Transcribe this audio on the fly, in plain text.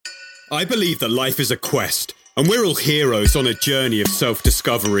I believe that life is a quest, and we're all heroes on a journey of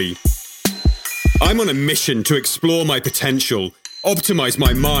self-discovery. I'm on a mission to explore my potential, optimize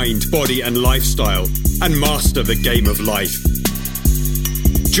my mind, body, and lifestyle, and master the game of life.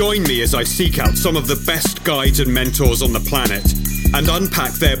 Join me as I seek out some of the best guides and mentors on the planet and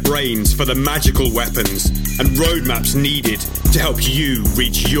unpack their brains for the magical weapons and roadmaps needed to help you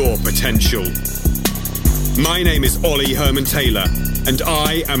reach your potential. My name is Ollie Herman Taylor, and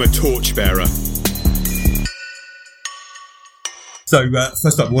I am a torchbearer. So,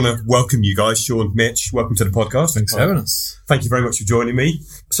 first up, I want to welcome you guys. Sean, Mitch, welcome to the podcast. Thanks for having us. Thank you very much for joining me.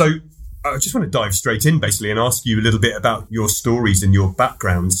 So, I just want to dive straight in, basically, and ask you a little bit about your stories and your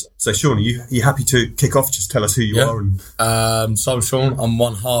backgrounds. So, Sean, are you happy to kick off? Just tell us who you are. And so I'm Sean. I'm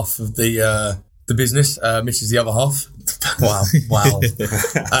one half of the business. Mitch is the other half. Wow.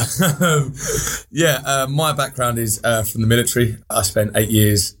 My background is from the military. I spent 8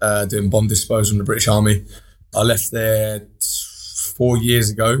 years doing bomb disposal in the British Army. I left there 4 years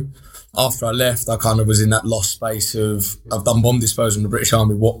ago. After I left, I kind of was in that lost space of, I've done bomb disposal in the British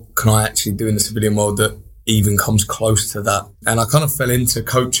Army. What can I actually do in the civilian world that even comes close to that? And I kind of fell into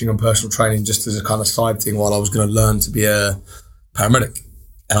coaching and personal training just as a kind of side thing while I was going to learn to be a paramedic.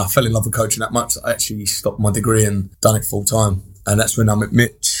 And I fell in love with coaching that much that I actually stopped my degree and done it full time. And that's when I met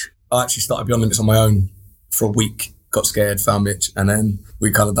Mitch. I actually started Beyond Limits on my own for a week, got scared, found Mitch, and then we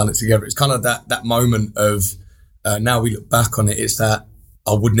kind of done it together. It's kind of that moment of, now we look back on it, it's that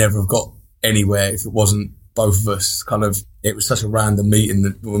I would never have got anywhere if it wasn't both of us. Kind of, it was such a random meeting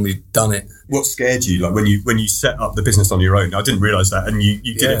that when we'd done it. What scared you? Like when you set up the business on your own? I didn't realise that, and you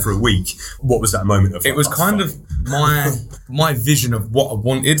did it for a week. What was that moment of? It was kind of my vision of what I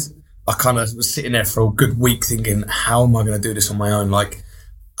wanted. I kind of was sitting there for a good week thinking, how am I going to do this on my own? Like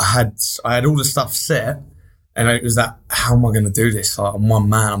I had all the stuff set, and it was that, how am I going to do this? Like, I'm one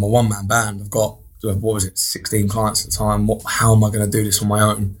man. I'm a one-man band. I've got, 16 clients at the time. How am I going to do this on my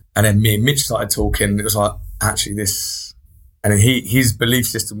own? And then me and Mitch started talking. It was like, actually this, and then his belief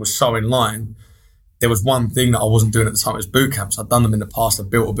system was so in line. There was one thing that I wasn't doing at the time. It was boot camps. I'd done them in the past. I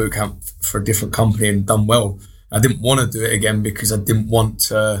built a boot camp for a different company and done well. I didn't want to do it again because I didn't want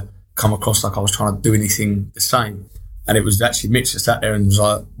to come across like I was trying to do anything the same. And it was actually Mitch that sat there and was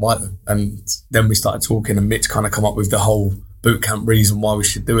like, why? And then we started talking, and Mitch kind of come up with the whole boot camp reason why we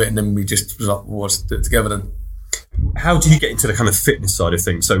should do it. And then we just was like, well, let's do it together then. How do you get into the kind of fitness side of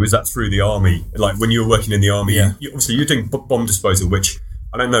things? So was that through the army? Like when you were working in the army, obviously you're doing bomb disposal, which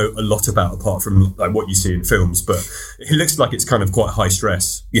I don't know a lot about apart from like what you see in films, but it looks like it's kind of quite high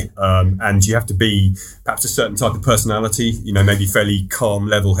stress. Yeah. And you have to be perhaps a certain type of personality, maybe fairly calm,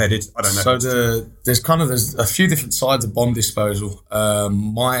 level-headed. I don't know. So there's a few different sides of bomb disposal.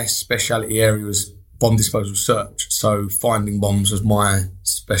 My speciality area was bomb disposal search. So finding bombs was my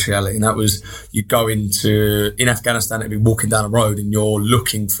speciality. And that was, you go in Afghanistan, it'd be walking down a road and you're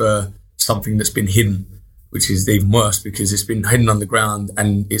looking for something that's been hidden, which is even worse because it's been hidden underground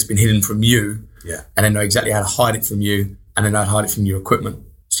and it's been hidden from you. Yeah. And they know exactly how to hide it from you, and then how to hide it from your equipment.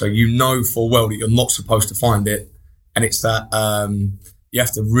 So you know full well that you're not supposed to find it. And it's that, you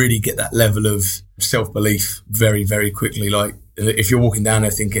have to really get that level of self-belief very, very quickly. Like if you're walking down there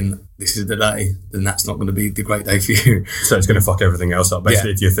thinking this is the day, then that's not going to be the great day for you. So it's going to fuck everything else up.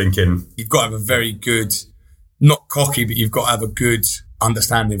 Basically, if you're thinking, you've got to have a very good, not cocky, but you've got to have a good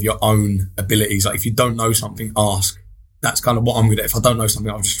understanding of your own abilities. Like if you don't know something, ask. That's kind of what I'm good at. If I don't know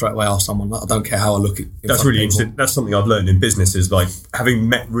something, I'll just straight away ask someone. I don't care how I look at it. That's really interesting. That's something I've learned in business is like having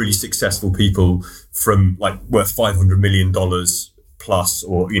met really successful people from like worth $500 million plus,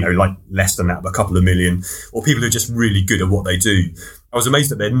 or, like less than that, but a couple of million, or people who are just really good at what they do. I was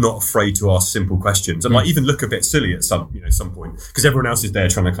amazed that they're not afraid to ask simple questions and might even look a bit silly at some point, because everyone else is there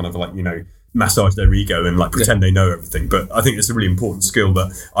trying to kind of like, massage their ego and like pretend they know everything. But I think it's a really important skill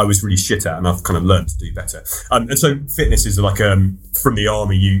that I was really shit at and I've kind of learned to do better. And so fitness is like, from the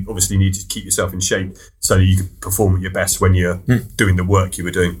army, you obviously need to keep yourself in shape so that you can perform at your best when you're doing the work you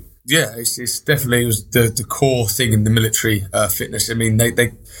were doing. Yeah, it's definitely, it was the core thing in the military, fitness. I mean,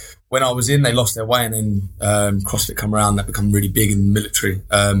 they when I was in, they lost their way, and then CrossFit come around, that become really big in the military.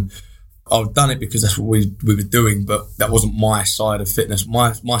 I've done it because that's what we were doing, but that wasn't my side of fitness.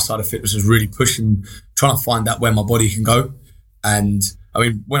 My side of fitness was really pushing, trying to find out where my body can go. And I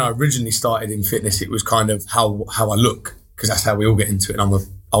mean, when I originally started in fitness, it was kind of how I look, because that's how we all get into it. And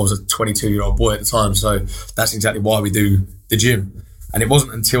I was a 22-year-old boy at the time, so that's exactly why we do the gym. And it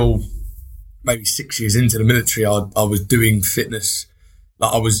wasn't until maybe 6 years into the military, I was doing fitness.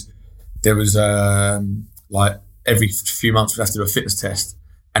 Like there was like every few months we'd have to do a fitness test,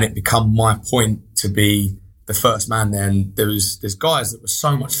 and it become my point to be the first man there, and there's guys that were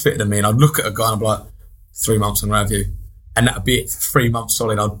so much fitter than me, and I'd look at a guy and I'd be like, 3 months I'm gonna have you, and that'd be it for 3 months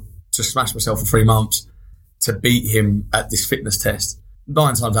solid. I'd just smash myself for 3 months to beat him at this fitness test.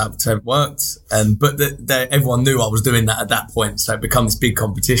 9 times out of 10 it worked, but everyone knew I was doing that at that point, so it became this big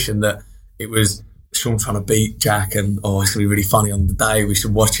competition that it was Sean trying to beat Jack, and it's going to be really funny on the day, we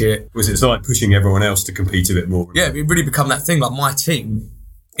should watch it. Was it like pushing everyone else to compete a bit more? Yeah, it really become that thing. Like my team,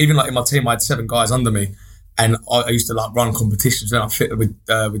 even like in my team, I had 7 guys under me, and I used to like run competitions. Then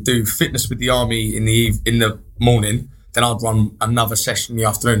we'd do fitness with the army in the morning. Then I'd run another session in the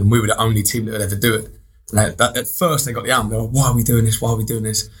afternoon, and we were the only team that would ever do it. And at first they got the arm. They were like, "Why are we doing this? Why are we doing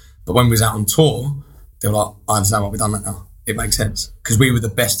this?" But when we was out on tour, they were like, "I understand why we've done that now. It makes sense because we were the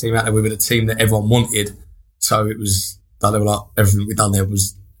best team out there. We were the team that everyone wanted. So it was like they were like, everything we done there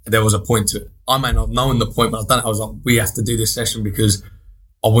was a point to it. I may not have known the point, but I've done it. I was like, we have to do this session because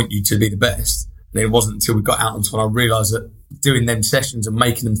I want you to be the best. And it wasn't until we got out on tour and I realised that doing them sessions and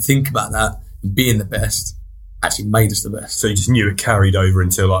making them think about that and being the best actually made us the best. So you just knew it carried over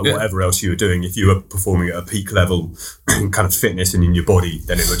into like whatever else you were doing. If you were performing at a peak level in kind of fitness and in your body,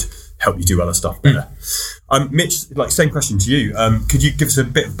 then it would help you do other stuff better. Mitch, like same question to you. Could you give us a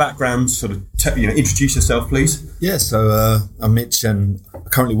bit of background, sort of introduce yourself, please? Yeah, so I'm Mitch, and I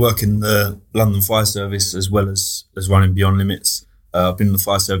currently work in the London Fire Service as well as running Beyond Limits. I've been in the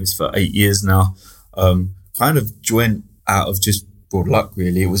fire service for 8 years now. Kind of joined out of just broad luck,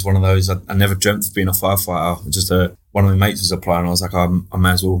 really. It was one of those, I never dreamt of being a firefighter. Just one of my mates was applying, and I was like, I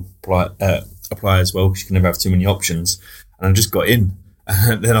may as well apply as well, because you can never have too many options. And I just got in.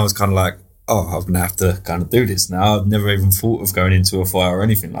 And then I was kind of like, I'm going to have to kind of do this now. I've never even thought of going into a fire or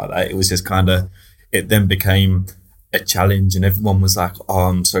anything like that. It was just kind of, it then became a challenge, and everyone was like,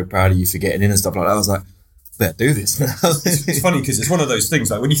 I'm so proud of you for getting in and stuff like that. I was like, better do this now. It's funny because it's one of those things,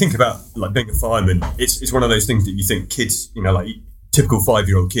 like when you think about like being a fireman, it's one of those things that you think kids, like typical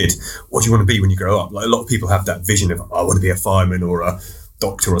 5-year-old kid, what do you want to be when you grow up? Like a lot of people have that vision of, I want to be a fireman or a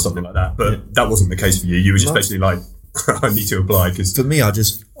doctor or something like that. But that wasn't the case for you. You were just basically like, I need to apply. Because for me, I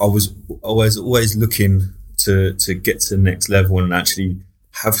was always looking to get to the next level and actually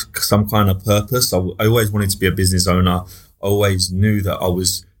have some kind of purpose. I always wanted to be a business owner. I always knew that I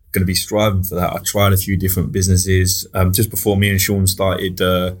was going to be striving for that. I tried a few different businesses. Just before me and Sean started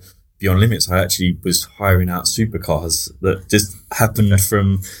Beyond Limits, I actually was hiring out supercars. That just happened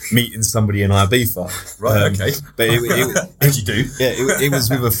from meeting somebody in Ibiza. Right, okay. But as you do. Yeah, it was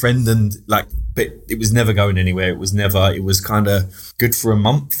with a friend, and but it was never going anywhere. It was kind of good for a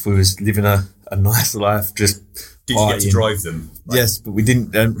month. We was living a nice life, just Did you get to drive them? Yes, but we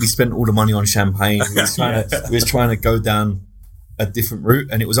didn't. We spent all the money on champagne. We was trying to go down a different route,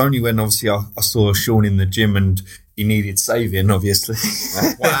 and it was only when obviously I saw Sean in the gym and he needed saving, obviously.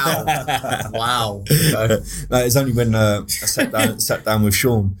 Wow. No, it's only when I sat down with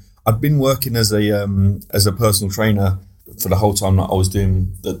Sean. I'd been working as a personal trainer for the whole time that I was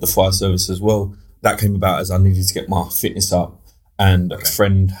doing the fire service as well. That came about as I needed to get my fitness up, and a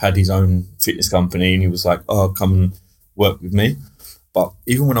friend had his own fitness company, and he was like, come and work with me. But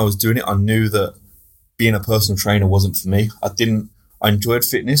even when I was doing it, I knew that being a personal trainer wasn't for me. I enjoyed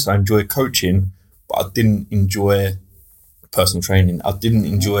fitness, I enjoyed coaching, but I didn't enjoy personal training. I didn't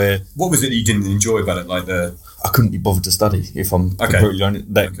enjoy... What was it that you didn't enjoy about it? I couldn't be bothered to study, if I'm completely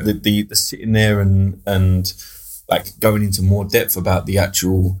honest. The sitting there and like going into more depth about the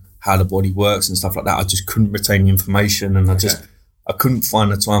actual, how the body works and stuff like that, I just couldn't retain the information, and I couldn't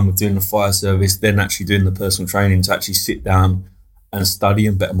find the time with doing the fire service, then actually doing the personal training to actually sit down and study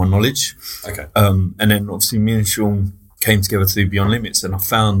and better my knowledge. Okay. And then obviously me and Sean came together to do Beyond Limits, and I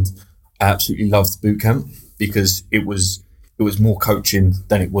found I absolutely loved boot camp because it was more coaching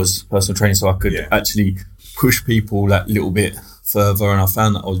than it was personal training, so I could actually push people that little bit further, and I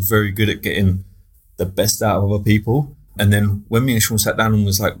found that I was very good at getting the best out of other people. And then when me and Sean sat down and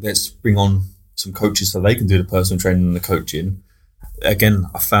was like, let's bring on some coaches so they can do the personal training and the coaching, again,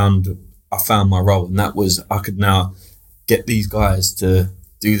 I found my role, and that was I could now get these guys to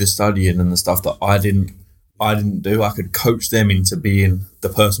do the studying and the stuff that I didn't do. I could coach them into being the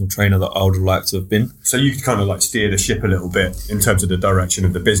personal trainer that I would have liked to have been. So you could kind of like steer the ship a little bit in terms of the direction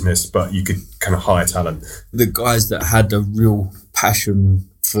of the business, but you could kind of hire talent. The guys that had a real passion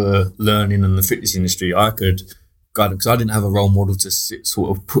for learning in the fitness industry, I could guide them, because I didn't have a role model to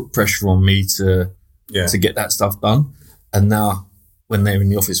sort of put pressure on me to get that stuff done. And now when they're in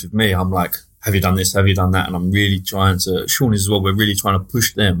the office with me, I'm like, have you done this? Have you done that? And I'm really trying to, Sean is as well, we're really trying to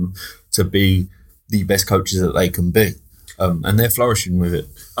push them to be the best coaches that they can be. And they're flourishing with it.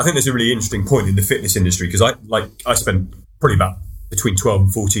 I think there's a really interesting point in the fitness industry, because I spent probably about between 12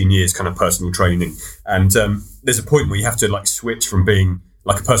 and 14 years kind of personal training. And there's a point where you have to like switch from being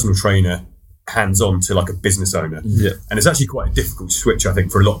like a personal trainer hands-on to like a business owner. Yeah. And it's actually quite a difficult switch, I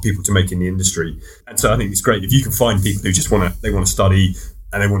think, for a lot of people to make in the industry. And so I think it's great if you can find people who just want to study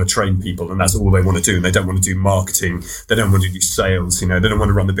and they want to train people, and that's all they want to do, and they don't want to do marketing, they don't want to do sales, they don't want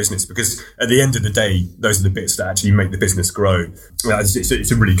to run the business, because at the end of the day, those are the bits that actually make the business grow.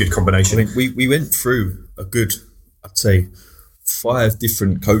 It's a really good combination. I mean, we went through a good, I'd say, 5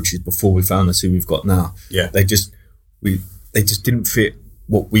 different coaches before we found us who we've got now. Yeah. They just didn't fit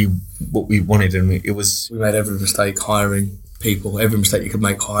what we wanted, and we made every mistake hiring people. Every mistake you could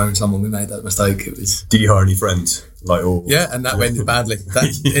make hiring someone, we made that mistake. It was. Did you hire any friends? And that ended badly.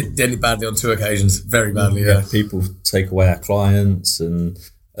 It ended badly on 2 occasions, very badly. Yeah. People take away our clients and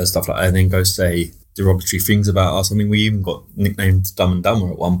stuff like that, and then go say derogatory things about us. I mean, we even got nicknamed Dumb and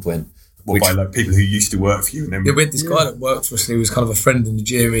Dumber at one point. By like people who used to work for you. And then, we had this guy that worked for us, and he was kind of a friend in the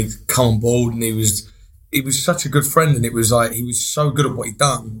gym. He'd come on board, and he was such a good friend, and it was like he was so good at what he'd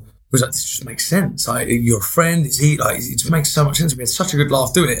done. It was like, this just makes sense. Like, you're a friend. Is he like? It just makes so much sense. We had such a good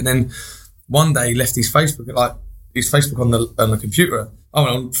laugh doing it, and then one day he left his Facebook on the computer. I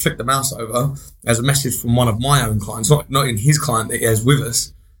went on, flicked the mouse over. There's a message from one of my own clients, not in his client that he has with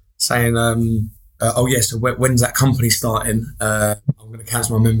us, saying, so when's that company starting? I'm going to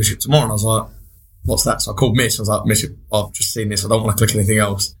cancel my membership tomorrow. And I was like, what's that? So I called Mish. I was like, Mish, I've just seen this. I don't want to click anything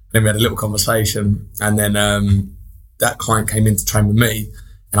else. And then we had a little conversation, and then that client came in to train with me,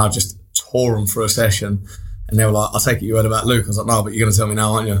 and I just tore them for a session. And they were like, I take it you heard about Luke. I was like, no, but you're going to tell me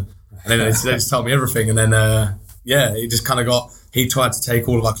now, aren't you? And then they just told me everything. And then, he just kind of he tried to take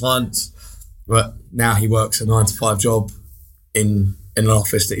all of our clients, but now he works a 9-to-5 job in an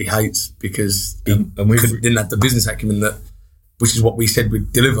office that he hates because he didn't have the business acumen which is what we said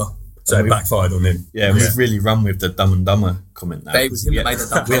we'd deliver. So it backfired on him. Yeah, we've really run with the Dumb and Dumber comment now. It was him that made the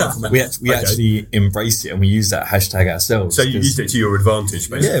Dumb and Dumber comment. We actually embraced it, and we use that hashtag ourselves. So you used it to your advantage,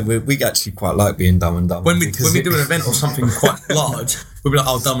 basically. Yeah, we actually quite like being Dumb and Dumber. When we do an event or something quite large, we'll be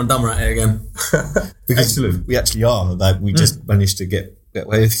like, Dumb and Dumber at it again. Excellent. We actually are. Like, we just managed to get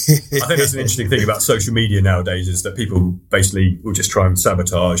away with it. I think that's an interesting thing about social media nowadays, is that people basically will just try and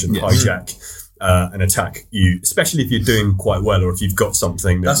sabotage and hijack and attack you, especially if you're doing quite well or if you've got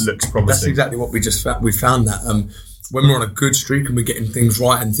something that looks promising. That's exactly what we just found. We found that when we're on a good streak and we're getting things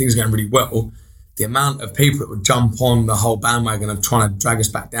right and things are going really well, the amount of people that would jump on the whole bandwagon of trying to drag us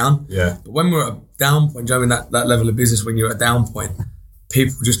back down. Yeah. But when we're at a down point, Joe, in that level of business, when you're at a down point,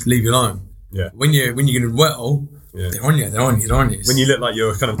 people just leave you alone. Yeah. When you're doing well, they're on you. When you look like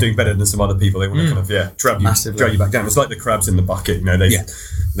you're kind of doing better than some other people, they want to kind of drag you back down. It's like the crabs in the bucket,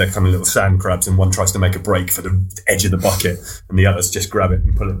 they're kind of little sand crabs, and one tries to make a break for the edge of the bucket, and the others just grab it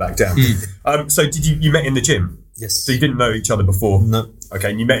and pull it back down. So did you met in the gym? Yes. So you didn't know each other before? No. Okay,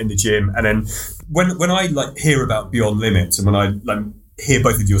 and you met in the gym, and then when I like hear about Beyond Limits, and when I like hear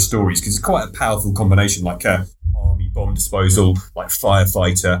both of your stories, because it's quite a powerful combination, like army bomb disposal, like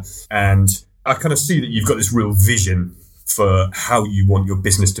firefighter, and I kind of see that you've got this real vision for how you want your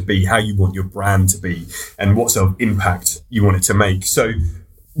business to be, how you want your brand to be, and what sort of impact you want it to make. So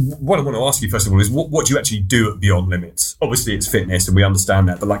what I want to ask you, first of all, is what do you actually do at Beyond Limits? Obviously, it's fitness, and we understand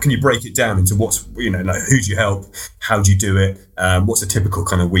that, but like, can you break it down into what's, who do you help? How do you do it? What's a typical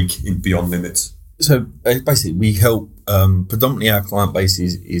kind of week in Beyond Limits? So basically, we help, predominantly our client base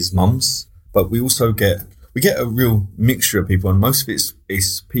is mums, but we also get a real mixture of people, and most of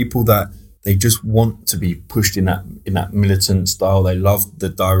it's people that they just want to be pushed in that militant style. They love the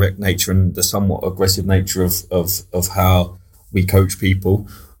direct nature and the somewhat aggressive nature of how we coach people.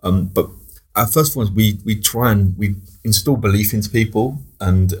 But our first one is we try and we install belief into people,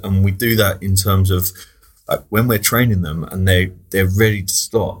 and we do that in terms of like when we're training them and they're ready to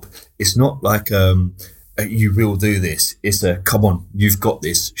stop. It's not like you will do this. It's a come on, you've got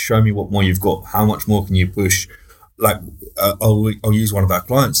this. Show me what more you've got. How much more can you push? Like I'll use one of our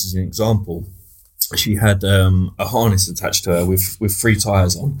clients as an example. She had a harness attached to her with 3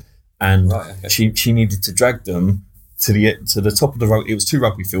 tires on, and she needed to drag them to the top of the road. It was 2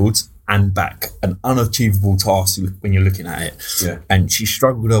 rugby fields and back, an unachievable task when you're looking at it. Yeah. And she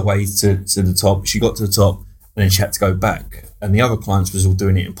struggled her way to the top. She got to the top, and then she had to go back. And the other clients was all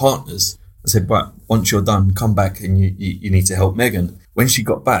doing it in partners. I said, right, once you're done, come back and you need to help Megan. When she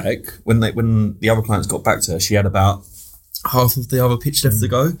got back, when the other clients got back to her, she had about half of the other pitch left to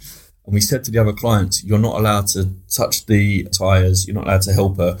go. And we said to the other clients, you're not allowed to touch the tyres. You're not allowed to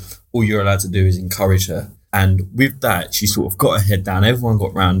help her. All you're allowed to do is encourage her. And with that, she sort of got her head down. Everyone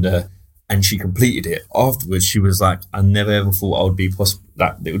got round her, and she completed it. Afterwards, she was like, I never ever thought it would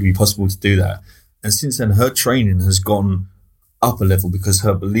be possible to do that. And since then, her training has gone up a level because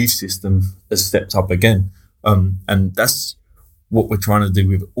her belief system has stepped up again. And that's what we're trying to do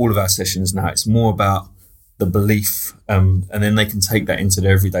with all of our sessions now. It's more about the belief, and then they can take that into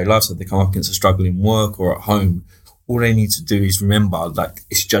their everyday life. So if they come up against a struggle in work or at home, all they need to do is remember, like,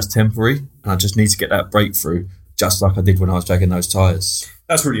 it's just temporary, and I just need to get that breakthrough, just like I did when I was dragging those tyres.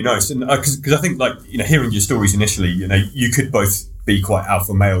 That's really nice, and because I think, like, you know, hearing your stories initially, you know, you could both be quite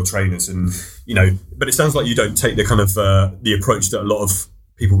alpha male trainers, and you know, but it sounds like you don't take the kind of the approach that a lot of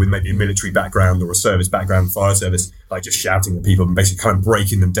people with maybe a military background or a service background, fire service, like just shouting at people and basically kind of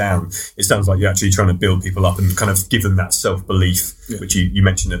breaking them down. It sounds like you're actually trying to build people up and kind of give them that self-belief, which you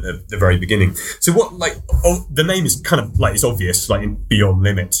mentioned at the very beginning. So what, like, the name is kind of like, it's obvious, like in Beyond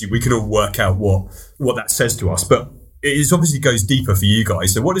Limits. We can all work out what that says to us, but it is obviously goes deeper for you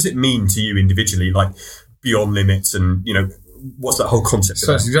guys. So what does it mean to you individually, like Beyond Limits, and, you know, what's that whole concept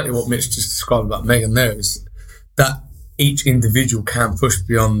So about? it's exactly what Mitch just described about Megan there, is that each individual can push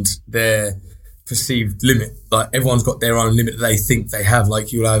beyond their perceived limit. Like, everyone's got their own limit that they think they have.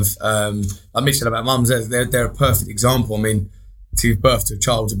 Like, you'll have, like Mitch said about mums, they're a perfect example. I mean, to give birth to a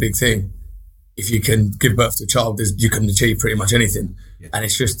child is a big thing. If you can give birth to a child, you can achieve pretty much anything. Yeah. And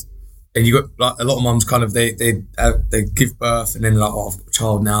it's just, and you got, like, a lot of mums kind of, they give birth and then they're like, oh, I've got a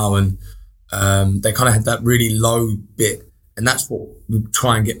child now. And they kind of have that really low bit. And that's what we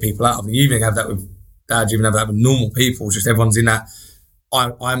try and get people out of. And you even have that with dads, you even have that with normal people. Just everyone's in that,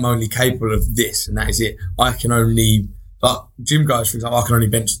 I'm only capable of this, and that is it. I can only, like gym guys, for example, I can only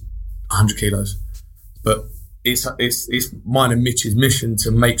bench 100 kilos. But it's mine and Mitch's mission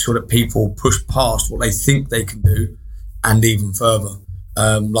to make sure that people push past what they think they can do and even further.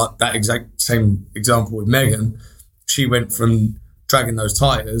 Like that exact same example with Megan, she went from dragging those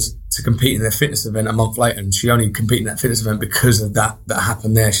tyres to competing in a fitness event a month later, and she only competed in that fitness event because of that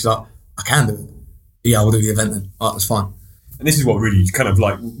happened there. She's like, I can do it. Yeah, I'll do the event then. All right, that's fine. And this is what really kind of,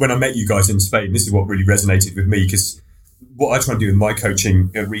 like, when I met you guys in Spain, this is what really resonated with me, because what I try and do in my coaching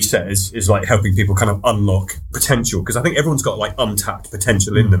at Reset is like helping people kind of unlock potential, because I think everyone's got like untapped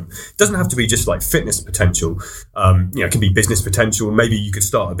potential in them. It doesn't have to be just like fitness potential. It can be business potential. Maybe you could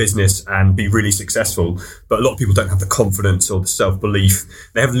start a business and be really successful, but a lot of people don't have the confidence or the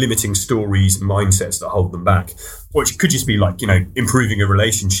self-belief. They have limiting stories and mindsets that hold them back. Or it could just be like, you know, improving a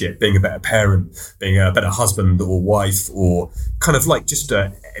relationship, being a better parent, being a better husband or wife, or kind of like just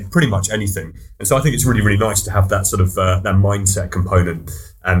pretty much anything. And so I think it's really, really nice to have that sort of that mindset component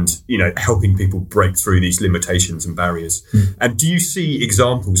and, you know, helping people break through these limitations and barriers. And do you see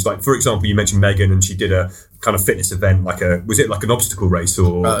examples, like, for example, you mentioned Megan and she did a kind of fitness event, was it like an obstacle race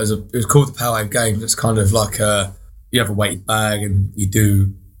or? It was called the Powerwave Games. It's kind of like you have a weighted bag and you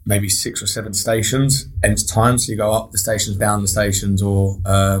do maybe 6 or 7 stations, and it's time. So you go up the stations, down the stations, or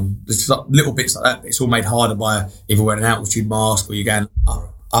there's just like little bits like that. It's all made harder by either wearing an altitude mask or you're going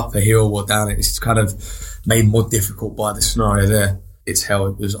up a hill or down it. It's kind of made more difficult by the scenario there. It's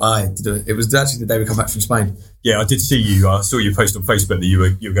hell. I had to do it. It was actually the day we come back from Spain. Yeah, I did see you. I saw you post on Facebook that you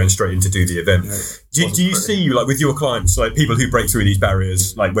were going straight in to do the event. Yeah, do you see you, like, with your clients, like people who break through these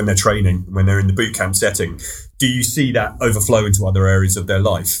barriers, like when they're training, when they're in the boot camp setting, do you see that overflow into other areas of their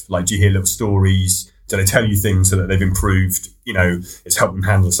life? Like, do you hear little stories? Do they tell you things so that they've improved? You know, it's helped them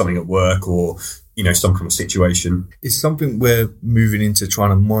handle something at work or, you know, some kind of situation. It's something we're moving into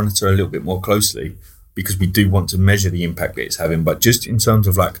trying to monitor a little bit more closely, because we do want to measure the impact that it's having. But just in terms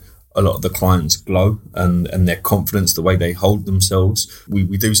of like a lot of the clients' glow and their confidence, the way they hold themselves,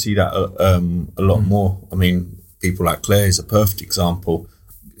 we do see that a lot more. I mean, people like Claire is a perfect example.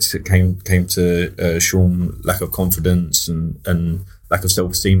 It came to Sean, lack of confidence and lack of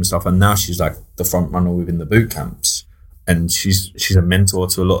self-esteem and stuff, and now she's like the front runner within the boot camps. And she's a mentor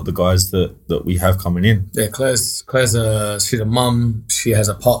to a lot of the guys that we have coming in. Yeah, she's a mum. She has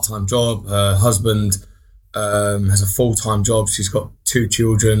a part-time job. Her husband has a full-time job. She's got 2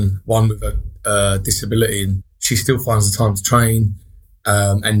 children, one with a disability, and she still finds the time to train.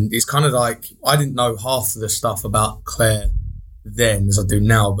 And it's kind of like, I didn't know half of the stuff about Claire then as I do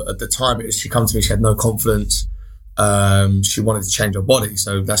now, but at the time she come to me, she had no confidence. She wanted to change her body,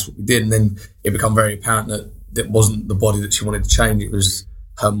 so that's what we did. And then it became very apparent that wasn't the body that she wanted to change. It was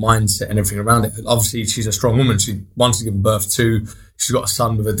her mindset and everything around it. Obviously, she's a strong woman. She's given birth to. She's got a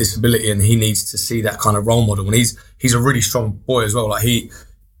son with a disability, and he needs to see that kind of role model. And he's a really strong boy as well. Like he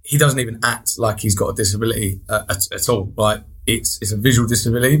doesn't even act like he's got a disability at all. Like it's a visual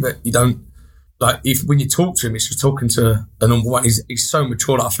disability, but you don't, like, when you talk to him, it's just talking to a normal one. He's so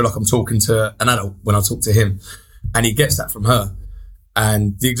mature that I feel like I'm talking to an adult when I talk to him, and he gets that from her.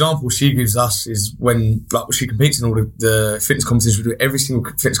 And the example she gives us is when, like, she competes in all the fitness competitions we do. Every single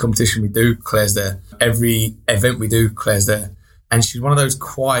fitness competition we do, Claire's there. Every event we do, Claire's there. And she's one of those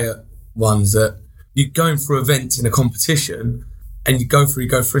quiet ones that you're going through events in a competition and you go through,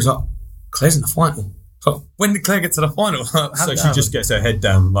 it's like, Claire's in the final. So when did Claire get to the final? So she just gets her head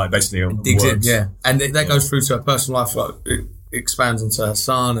down, like basically on digs works. in, yeah. And that goes through to her personal life, like it expands onto her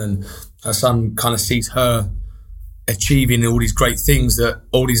son, and her son kind of sees her achieving all these great things that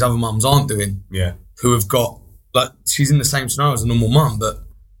all these other mums aren't doing. Yeah. Who have got, like, she's in the same scenario as a normal mum, but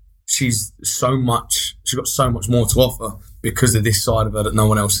she's got so much more to offer because of this side of her that no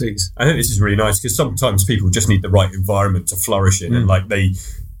one else sees. I think this is really nice because sometimes people just need the right environment to flourish in, and like they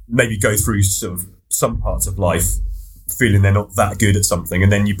maybe go through sort of some parts of life feeling they're not that good at something,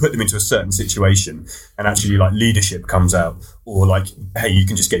 and then you put them into a certain situation and actually like leadership comes out, or like, hey, you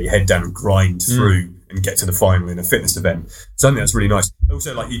can just get your head down and grind through and get to the final in a fitness event. So I think that's really nice.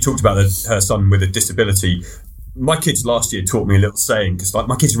 Also, like you talked about her son with a disability. My kids last year taught me a little saying, because like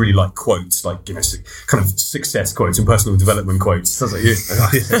my kids really like quotes, like, you know, kind of success quotes and personal development quotes. Sounds like you.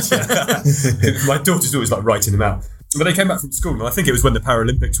 My daughter's always like writing them out. But they came back from school, and I think it was when the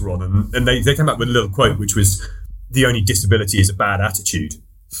Paralympics were on, and they came back with a little quote, which was, the only disability is a bad attitude.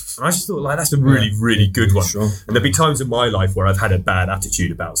 And I just thought, like, that's a really, really good one. Sure. And there've been times in my life where I've had a bad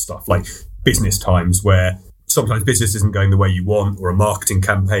attitude about stuff, like business times where sometimes business isn't going the way you want, or a marketing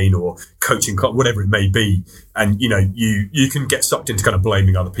campaign or coaching, whatever it may be. And, you know, you can get sucked into kind of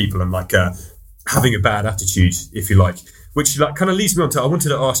blaming other people and like having a bad attitude, if you like, which like kind of leads me on to, I wanted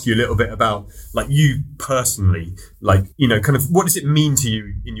to ask you a little bit about like you personally, like, you know, kind of what does it mean to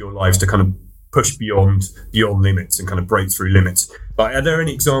you in your lives to kind of push beyond limits and kind of break through limits? Like, are there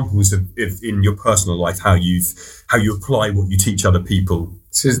any examples of in your personal life how you apply what you teach other people?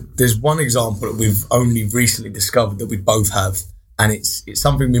 So there's one example that we've only recently discovered that we both have, and it's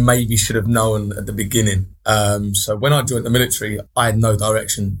something we maybe should have known at the beginning. So when I joined the military, I had no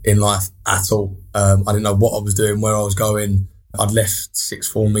direction in life at all. I didn't know what I was doing, where I was going. I'd left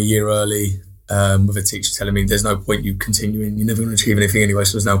sixth form a year early with a teacher telling me there's no point you continuing, you're never going to achieve anything anyway,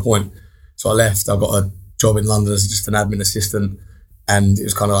 so there's no point. So I left. I got a job in London as just an admin assistant, and it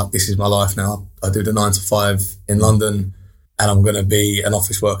was kind of like, this is my life now. I do the 9 to 5 in London, and I'm going to be an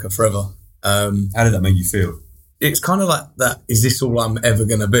office worker forever. How did that make you feel? It's kind of like that. Is this all I'm ever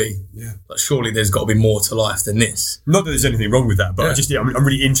going to be? Yeah. Like, surely there's got to be more to life than this. Not that there's anything wrong with that, but Yeah. I'm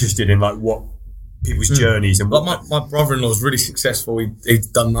really interested in like what people's journeys and what. Like my brother-in-law is really successful. He's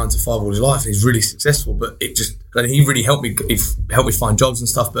done 9 to 5 all his life, and he's really successful. But he really helped me. He helped me find jobs and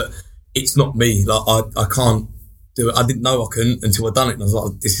stuff. But it's not me. Like I can't do it. I didn't know I couldn't until I'd done it. And I was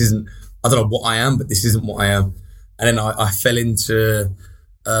like, this isn't. I don't know what I am, but this isn't what I am. And then I fell into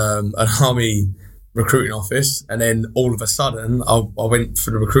an army recruiting office, and then all of a sudden I went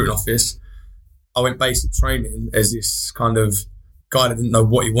for the recruiting office. I went basic training as this kind of guy that didn't know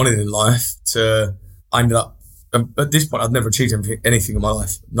what he wanted in life. I ended up at this point I'd never achieved anything in my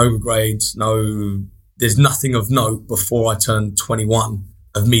life. No grades, there's nothing of note before I turned 21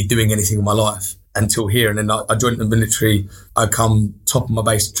 of me doing anything in my life until here. And then I joined the military. I come top of my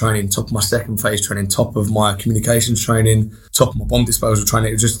basic training, top of my second phase training, top of my communications training, top of my bomb disposal training.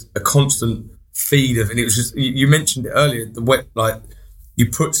 It was just a constant feed of, and it was just, you mentioned it earlier, like you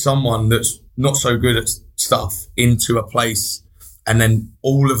put someone that's not so good at stuff into a place, and then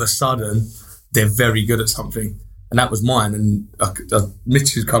all of a sudden they're very good at something. And that was mine. And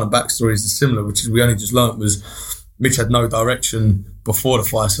Mitch's kind of backstory is similar, which is we only just learnt was Mitch had no direction before the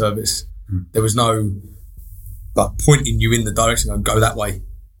fire service. There was no like pointing you in the direction and go that way.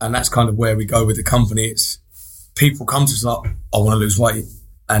 And that's kind of where we go with the company. It's people come to us like, I want to lose weight.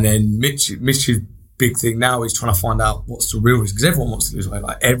 And then Mitch's big thing now is trying to find out what's the real reason, because everyone wants to lose weight.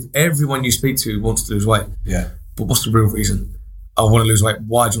 Like everyone you speak to wants to lose weight. Yeah. But what's the real reason? I want to lose weight.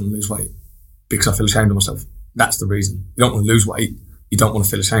 Why do you want to lose weight? Because I feel ashamed of myself. That's the reason. You don't want to lose weight. You don't want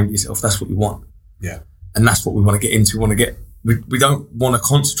to feel ashamed of yourself. That's what you want. Yeah. And that's what we want to get into. We don't want to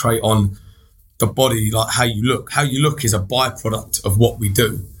concentrate on the body, like how you look. How you look is a byproduct of what we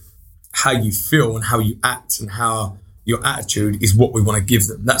do. How you feel and how you act and how your attitude is what we want to give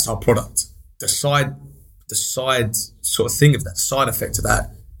them. That's our product. The side sort of thing of that, side effect of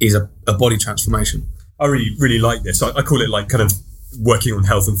that is a body transformation. I really, really like this. I call it like kind of working on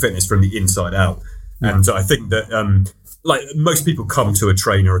health and fitness from the inside out. And I think that like most people come to a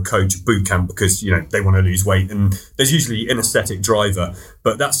trainer, a coach, boot camp because, you know, they want to lose weight, and there's usually an aesthetic driver,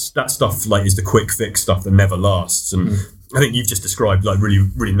 but that stuff like is the quick fix stuff that never lasts. And I think you've just described like really,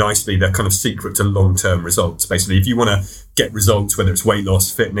 really nicely the kind of secret to long-term results. Basically, if you want to get results, whether it's weight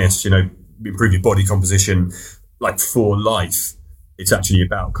loss, fitness, you know, improve your body composition, like for life, it's actually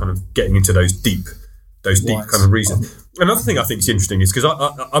about kind of getting into those deep those deep kind of reasons. Another thing I think is interesting is because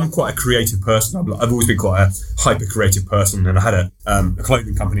I'm quite a creative person. I've always been quite a hyper creative person, and I had a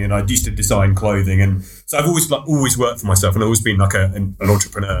clothing company, and I used to design clothing, and so I've always worked for myself, and I've always been like an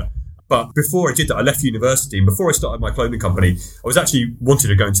entrepreneur. But before I did that, I left university, and before I started my clothing company, I was actually wanted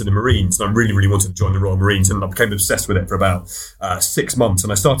to go into the Marines, and I really, really wanted to join the Royal Marines, and I became obsessed with it for about 6 months,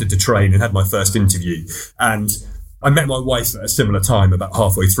 and I started to train and had my first interview, and I met my wife at a similar time, about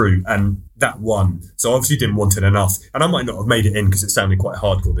halfway through, and that won. So I obviously didn't want it enough. And I might not have made it in because it sounded quite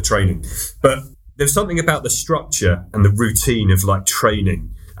hardcore, the training. But there's something about the structure and the routine of like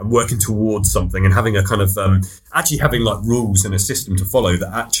training and working towards something and having a kind of, actually having like rules and a system to follow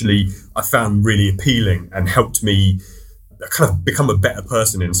that actually I found really appealing and helped me kind of become a better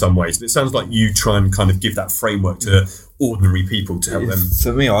person in some ways. It sounds like you try and kind of give that framework to ordinary people to help them.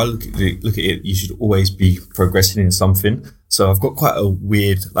 For me, I look at it, you should always be progressing in something. So I've got quite a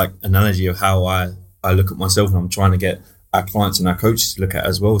weird like analogy of how I look at myself, and I'm trying to get our clients and our coaches to look at it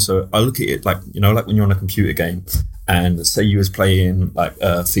as well. So I look at it like, you know, like when you're on a computer game and say you was playing like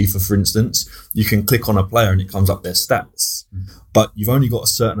FIFA, for instance, you can click on a player and it comes up their stats, but you've only got a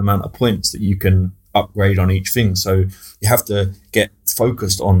certain amount of points that you can upgrade on each thing. So you have to get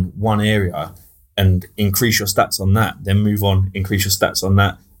focused on one area and increase your stats on that, then move on, increase your stats on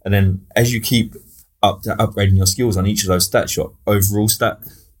that. And then as you keep upgrading your skills on each of those stats, your overall stat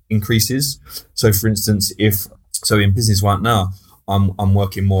increases. So for instance, in business right now, I'm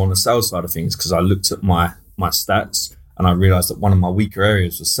working more on the sales side of things because I looked at my stats and I realized that one of my weaker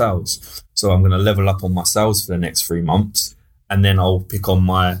areas was sales. So I'm going to level up on my sales for the next 3 months, and then I'll pick on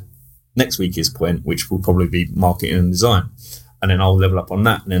my next weakest point, which will probably be marketing and design. And then I'll level up on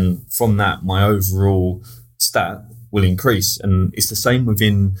that. And then from that, my overall stat will increase. And it's the same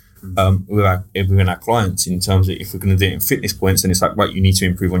within our clients in terms of if we're going to do it in fitness points, and it's like, right, you need to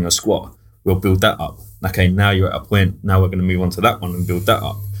improve on your squat. We'll build that up. Okay, now you're at a point, now we're going to move on to that one and build that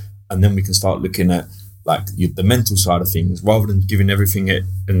up. And then we can start looking at like the mental side of things, rather than giving everything it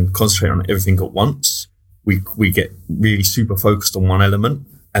and concentrating on everything at once. We get really super focused on one element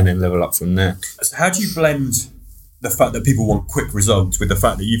and then level up from there. So how do you blend the fact that people want quick results with the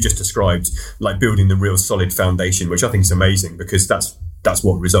fact that you've just described, like building the real solid foundation, which I think is amazing, because that's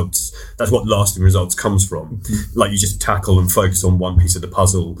what lasting results comes from. Mm-hmm. Like you just tackle and focus on one piece of the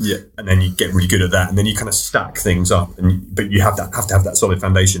puzzle, and then you get really good at that, and then you kind of stack things up, but you have to have that solid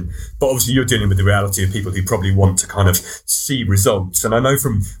foundation. But obviously you're dealing with the reality of people who probably want to kind of see results. And I know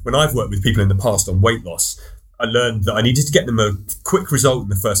from when I've worked with people in the past on weight loss, I learned that I needed to get them a quick result in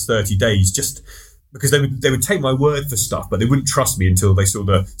the first 30 days, just because they would take my word for stuff, but they wouldn't trust me until they saw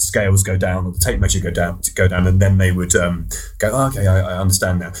the scales go down or the tape measure go down, and then they would go, oh, okay, I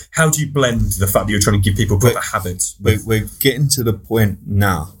understand now. How do you blend the fact that you're trying to give people proper habits? We're getting to the point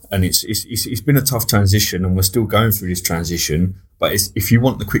now, and it's been a tough transition, and we're still going through this transition. But if you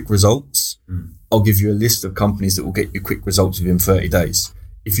want the quick results, I'll give you a list of companies that will get you quick results within 30 days.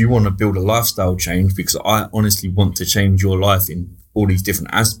 If you want to build a lifestyle change, because I honestly want to change your life in all these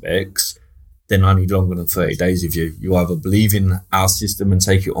different aspects, then I need longer than 30 days of you. You either believe in our system and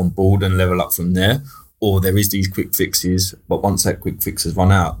take it on board and level up from there, or there is these quick fixes, but once that quick fix has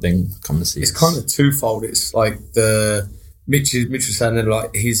run out, then come and see It's us. kind of twofold. It's like Mitch was saying that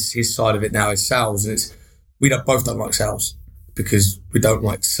like his side of it now is sales, and we both don't like sales because we don't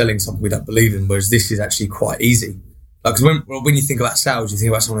like selling something we don't believe in, whereas this is actually quite easy. Like, cause when you think about sales, you think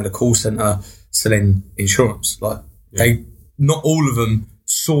about someone in a call center selling insurance. Like not all of them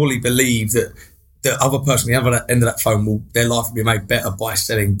sorely believe that the other person at the other end of that phone their life will be made better by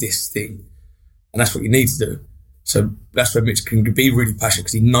selling this thing. And that's what you need to do. So that's where Mitch can be really passionate,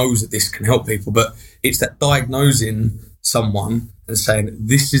 because he knows that this can help people. But it's that diagnosing someone and saying,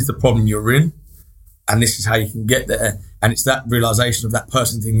 this is the problem you're in and this is how you can get there. And it's that realization of that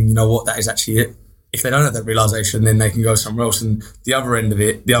person thinking, you know what, that is actually it. If they don't have that realization, then they can go somewhere else. And the other end of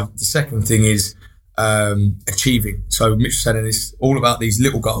it, the second thing is achieving. So Mitch said it's all about these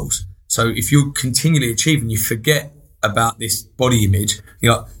little goals. So if you're continually achieving, you forget about this body image.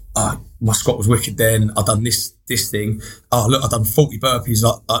 You're like, oh, my squat was wicked then. I've done this thing. Oh, look, I've done 40 burpees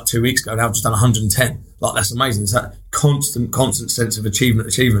like 2 weeks ago. Now I've just done 110. Like, that's amazing. It's that constant sense of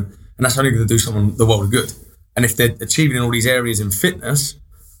achievement. And that's only going to do someone the world of good. And if they're achieving in all these areas in fitness,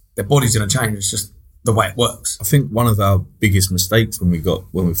 their body's going to change. It's just the way it works. I think one of our biggest mistakes when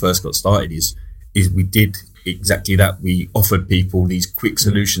we first got started is we did exactly that. We offered people these quick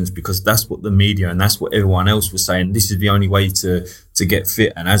solutions because that's what the media and that's what everyone else was saying. This is the only way to get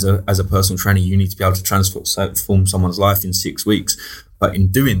fit. And as a personal trainer, you need to be able to transform someone's life in 6 weeks. But in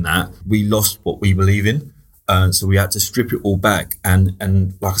doing that, we lost what we believe in. So we had to strip it all back. And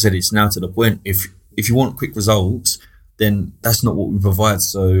like I said, it's now to the point, if if you want quick results, then that's not what we provide.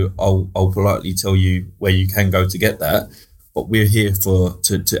 So I'll politely tell you where you can go to get that. But we're here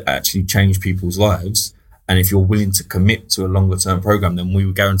to actually change people's lives. And if you're willing to commit to a longer term program, then we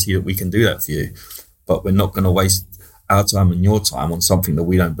will guarantee that we can do that for you. But we're not going to waste our time and your time on something that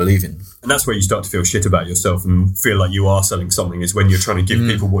we don't believe in. And that's where you start to feel shit about yourself and feel like you are selling something, is when you're trying to give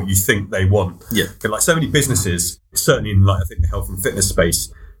people what you think they want. Yeah. But like so many businesses, certainly in like I think the health and fitness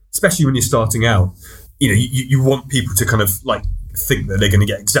space, especially when you're starting out, you know, you want people to kind of like think that they're going to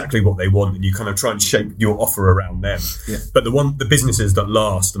get exactly what they want, and you kind of try and shape your offer around them. Yeah. But the businesses that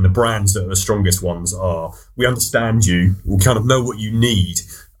last and the brands that are the strongest ones are, we understand you, we kind of know what you need,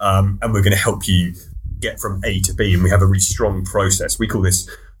 and we're going to help you get from A to B, and we have a really strong process. We call this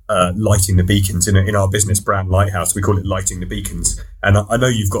lighting the beacons. In our business brand Lighthouse, we call it lighting the beacons. And I know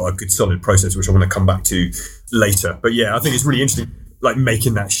you've got a good solid process, which I want to come back to later. But yeah, I think it's really interesting, like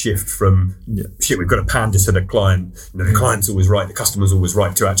making that shift from shit, we've got to pander to the client, you know, the client's always right, the customer's always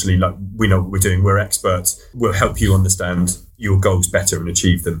right, to actually like, we know what we're doing, we're experts, we'll help you understand your goals better and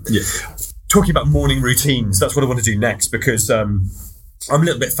achieve them. Yeah. Talking about morning routines, that's what I want to do next, because I'm a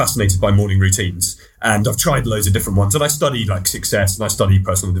little bit fascinated by morning routines, and I've tried loads of different ones, and I study like success and I study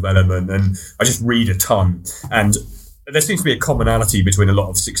personal development, and I just read a ton. And there seems to be a commonality between a lot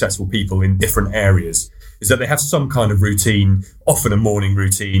of successful people in different areas, is that they have some kind of routine, often a morning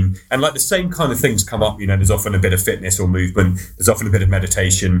routine, and like the same kind of things come up. You know, there's often a bit of fitness or movement, there's often a bit of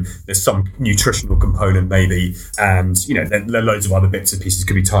meditation, there's some nutritional component maybe, and you know, there are loads of other bits and pieces.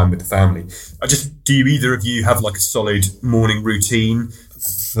 Could be time with the family. Do you either of you have like a solid morning routine?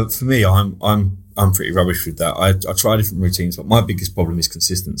 For me, I'm pretty rubbish with that. I try different routines, but my biggest problem is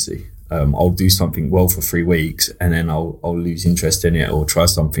consistency. I'll do something well for 3 weeks and then I'll lose interest in it or try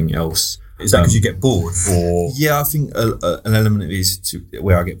something else. Is that because you get bored? Or yeah, I think an element of it is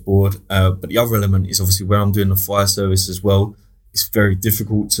where I get bored. But the other element is obviously where I'm doing the fire service as well. It's very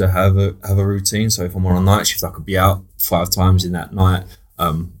difficult to have a routine. So if I'm on a night shift, I could be out 5 times in that night,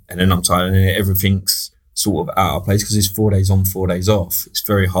 and then I'm tired and everything's sort of out of place because it's 4 days on, 4 days off. It's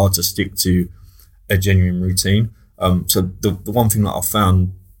very hard to stick to a genuine routine. So the one thing that I've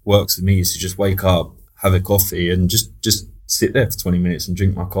found works for me is to just wake up, have a coffee, and just sit there for 20 minutes and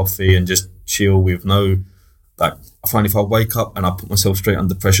drink my coffee and just chill with no, like, I find if I wake up and I put myself straight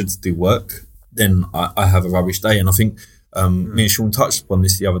under pressure to do work, then I have a rubbish day. And I think me and Sean touched upon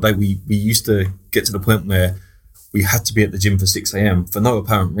this the other day. We used to get to the point where we had to be at the gym for 6 a.m. for no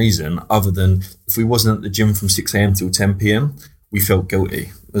apparent reason other than if we wasn't at the gym from 6 a.m. till 10 p.m, we felt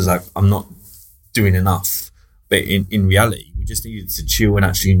guilty. It was like, I'm not doing enough. But in reality, we just needed to chill and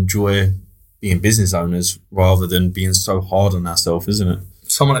actually enjoy being business owners rather than being so hard on ourselves, isn't it?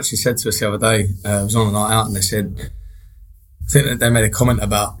 Someone actually said to us the other day, it was on a night out, and they said, I think that they made a comment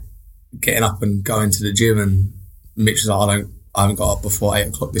about getting up and going to the gym, and Mitch was like, I haven't got up before 8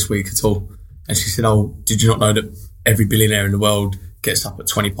 o'clock this week at all. And she said, oh, did you not know that every billionaire in the world gets up at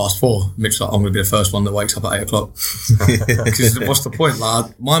 4:20? Mitch was like, I'm going to be the first one that wakes up at 8 o'clock. Because what's the point?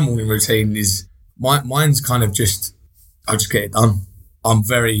 Like, my morning routine is, mine's kind of just, I just get it done.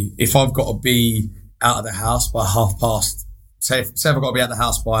 If I've got to be out of the house by 5:30, say if I've got to be out of the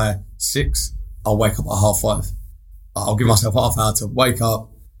house by 6, I'll wake up at 5:30. I'll give myself half an hour to wake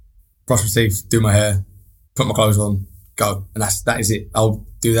up, brush my teeth, do my hair, put my clothes on, go. And that is it. I'll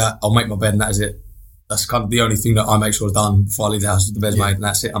do that. I'll make my bed, and that is it. That's kind of the only thing that I make sure is done before I leave the house. The bed's made, and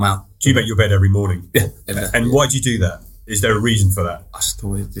that's it. I'm out. Do you make your bed every morning? Yeah. And why do you do that? Is there a reason for that? I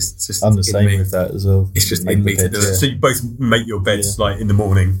just I'm the same with that as well. It's just in me to do it. So you both make your beds like in the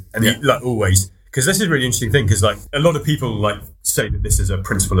morning, and you, like always. Because this is a really interesting thing, because like a lot of people like say that this is a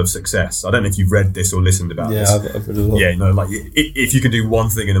principle of success. I don't know if you've read this or listened about this. Yeah, I've read a lot. Yeah, like if you can do one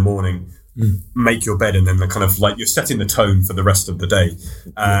thing in the morning, make your bed, and then kind of like you're setting the tone for the rest of the day.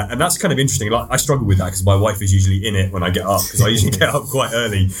 And that's kind of interesting. Like I struggle with that because my wife is usually in it when I get up, because I usually get up quite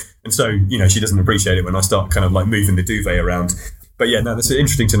early. And so, you know, she doesn't appreciate it when I start kind of like moving the duvet around. But yeah, no, that's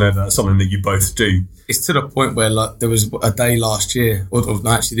interesting to know that that's something that you both do. It's to the point where like there was a day last year, or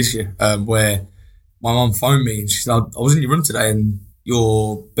no, actually this year, where my mum phoned me and she said, I was in your room today and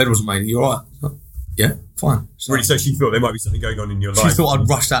your bed wasn't made. Are you all right? Like, yeah, fine. So, really? So she thought there might be something going on in your life? She thought I'd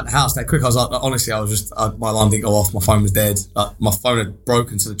rushed out the house that quick. I was like, honestly, my alarm didn't go off. My phone was dead. Like, my phone had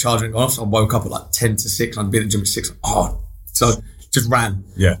broken, so the charger hadn't gone off. So I woke up at like 10 to 6 and I'd been at the gym at 6. So just ran.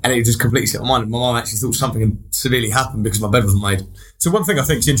 Yeah. And it just completely set my mind. My mum actually thought something had severely happened because my bed wasn't made. So one thing I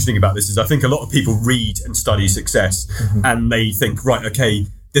think is interesting about this is I think a lot of people read and study success and they think, right, okay,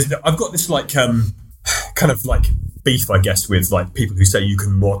 I've got this like kind of like beef, I guess, with like people who say you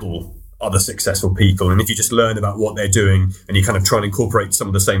can model other successful people. And if you just learn about what they're doing and you kind of try and incorporate some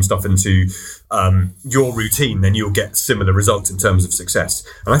of the same stuff into your routine, then you'll get similar results in terms of success.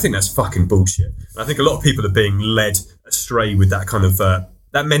 And I think that's fucking bullshit. And I think a lot of people are being led astray with that kind of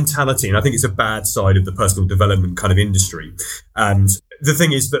that mentality. And I think it's a bad side of the personal development kind of industry. And the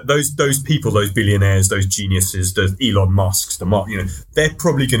thing is that those people, those billionaires, those geniuses, the Elon Musks, the Mark, they're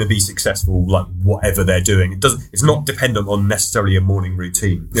probably going to be successful, like whatever they're doing. It's not dependent on necessarily a morning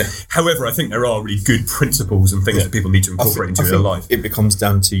routine. Yeah. However, I think there are really good principles and things that people need to incorporate into their life. It becomes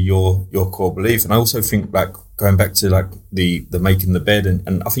down to your core belief. And I also think, like, going back to like the making the bed,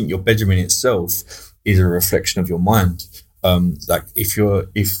 and I think your bedroom in itself is a reflection of your mind. Like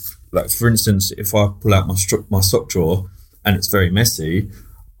for instance, if I pull out my sock drawer and it's very messy,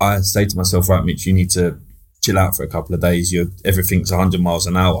 I say to myself, right, Mitch, you need to chill out for a couple of days. Everything's 100 miles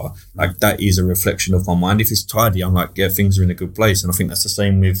an hour. Like, that is a reflection of my mind. If it's tidy, I'm like, yeah, things are in a good place. And I think that's the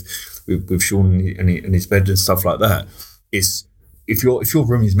same with Sean and his bed and stuff like that. It's if your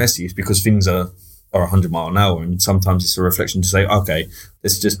room is messy, it's because things are 100 mile an hour, and sometimes it's a reflection to say, okay,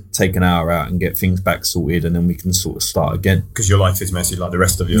 let's just take an hour out and get things back sorted, and then we can sort of start again. Because your life is messy like the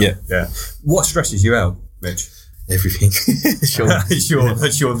rest of you. Yeah. What stresses you out, Mitch? Everything.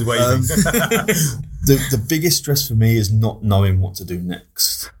 Sean's waving. The biggest stress for me is not knowing what to do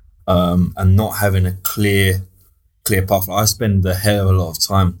next, and not having a clear path. I spend a hell of a lot of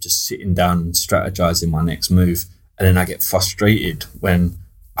time just sitting down and strategizing my next move, and then I get frustrated when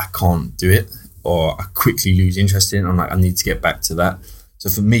I can't do it, or I quickly lose interest in it. I'm like, I need to get back to that. So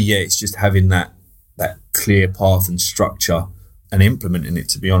for me, it's just having that clear path and structure and implementing it,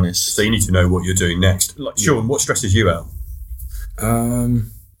 to be honest. So you need to know what you're doing next. Like, Sean, what stresses you out?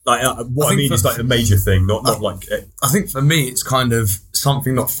 What I mean is like the major thing, not like... I think for me, it's kind of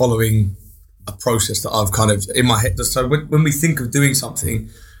something not following a process that I've kind of in my head. So when we think of doing something,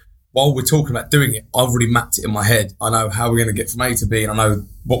 while we're talking about doing it, I've already mapped it in my head. I know how we're going to get from A to B, and I know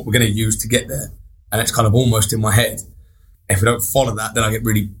what we're going to use to get there. And it's kind of almost in my head. If we don't follow that, then I get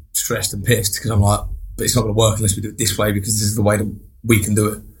really stressed and pissed, because I'm like, but it's not going to work unless we do it this way, because this is the way that we can do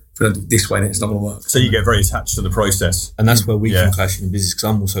it. If we don't do it this way, then it's not going to work. So you get very attached to the process. And that's where we can clash in business, because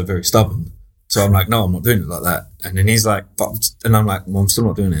I'm also very stubborn. So I'm like, no, I'm not doing it like that. And then he's like, and I'm like, well, I'm still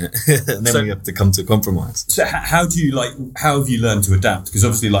not doing it. And then we have to come to a compromise. So how have you learned to adapt? Because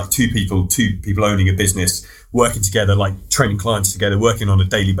obviously, like two people owning a business, working together, like training clients together, working on a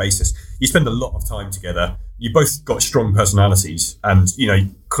daily basis. You spend a lot of time together. You both got strong personalities and,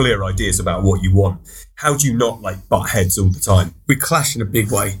 clear ideas about what you want. How do you not like butt heads all the time? We clash in a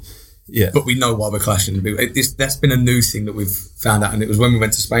big way. Yeah. But we know why we're clashing in a big way. That's been a new thing that we've found out. And it was when we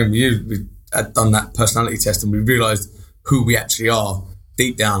went to Spain with you, we had done that personality test, and we realised who we actually are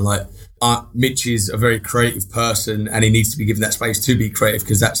deep down. Like, Mitch is a very creative person, and he needs to be given that space to be creative,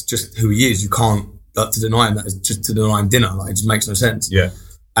 because that's just who he is. You can't, to deny him that is just to deny him dinner. Like, it just makes no sense. Yeah.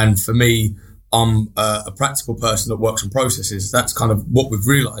 And for me, I'm a practical person that works on processes. That's kind of what we've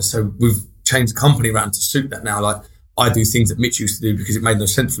realised. So we've changed the company around to suit that now. Like, I do things that Mitch used to do because it made no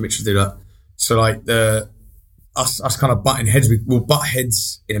sense for Mitch to do that. So like us kind of butting heads, we'll butt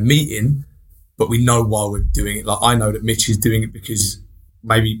heads in a meeting, but we know why we're doing it. Like, I know that Mitch is doing it because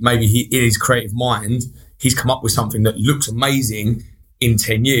maybe he, in his creative mind, he's come up with something that looks amazing in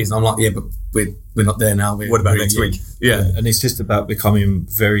 10 years. And I'm like, yeah, but we're not there now. What about next week? Yeah. And it's just about becoming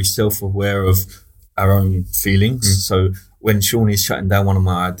very self-aware of our own feelings. So when Sean is shutting down one of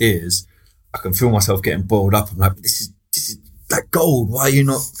my ideas, I can feel myself getting boiled up. I'm like, this is like gold. Why are you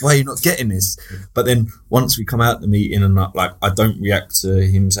not getting this? But then once we come out the meeting and I don't react to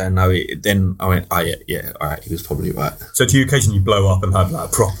him saying no, then I went, all right, he was probably right. So do you occasionally blow up and have like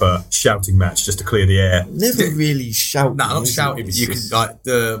a proper shouting match just to clear the air? Never really shout. No, not shouting, but you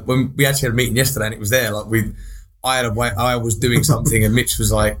could when we actually had a meeting yesterday and it was there, I was doing something and Mitch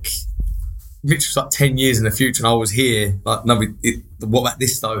was like 10 years in the future and I was here, like, no, what about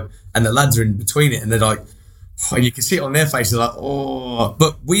this though? And the lads are in between it and they're like, and you can see it on their faces, like, oh,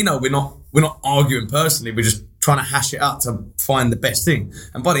 but we know we're not arguing personally. We're just trying to hash it out to find the best thing.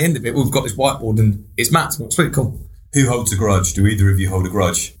 And by the end of it, we've got this whiteboard and it's mapped. It's pretty cool. Who holds a grudge? Do either of you hold a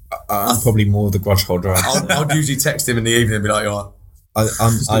grudge? I'm probably more the grudge holder. I'll usually text him in the evening and be like, all right.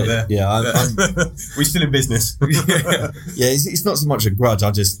 I'm still there. Yeah, we're still in business. It's not so much a grudge.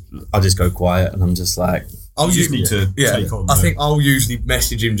 I just go quiet and I'm just like, I think I'll usually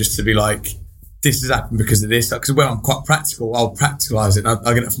message him just to be like, this has happened because of this. Because when I'm quite practical, I'll practicalise it.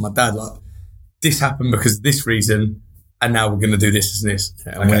 I'll get it from my dad. Like, this happened because of this reason, and now we're going to do this and this.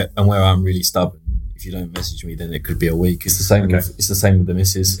 Yeah, and where I'm really stubborn, if you don't message me, then it could be a week. It's the same. It's the same with the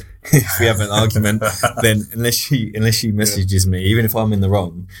missus. If we have an argument, then unless she messages me, even if I'm in the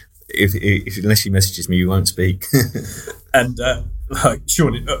wrong, if unless he messages me, you won't speak. And like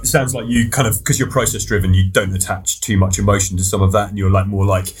Sean, it sounds like you kind of, because you're process driven, you don't attach too much emotion to some of that, and you're like more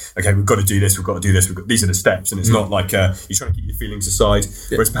like, okay, we've got to do this, these are the steps, and it's not like you're trying to keep your feelings aside.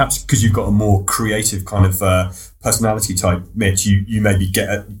 Whereas perhaps because you've got a more creative kind of personality type, Mitch, you maybe get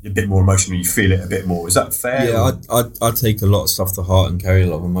a bit more emotional, you feel it a bit more. Is that fair? Yeah, I take a lot of stuff to heart and carry a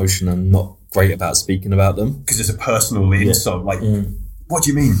lot of emotion. I'm not great about speaking about them because it's a personal insult. Like, what do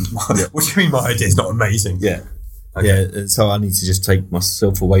you mean? What do you mean my idea is not amazing? Yeah. Okay. Yeah, so I need to just take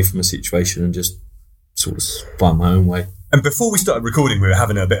myself away from a situation and just sort of find my own way. And before we started recording, we were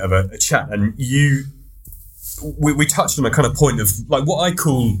having a bit of a chat, and we touched on a kind of point of like what I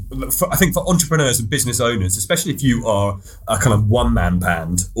call, I think for entrepreneurs and business owners, especially if you are a kind of one-man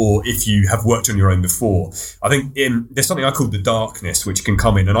band or if you have worked on your own before, I think there's something I call the darkness, which can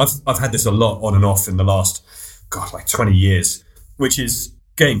come in. And I've had this a lot on and off in the last, 20 years, which is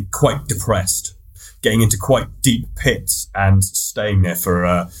getting quite depressed, getting into quite deep pits and staying there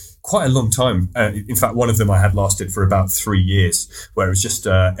for quite a long time. In fact, one of them I had lasted for about 3 years, where it was just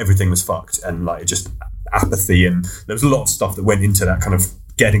everything was fucked and like just apathy, and there was a lot of stuff that went into that kind of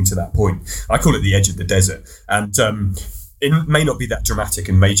getting to that point. I call it the edge of the desert, and it may not be that dramatic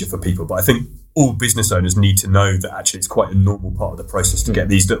and major for people, but I think all business owners need to know that actually it's quite a normal part of the process to get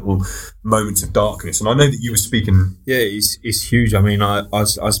these little moments of darkness. And I know that you were speaking. Yeah, it's huge. I mean, I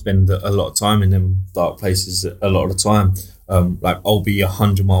spend a lot of time in them dark places a lot of the time. Like I'll be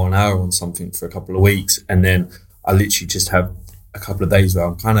 100 miles an hour on something for a couple of weeks, and then I literally just have a couple of days where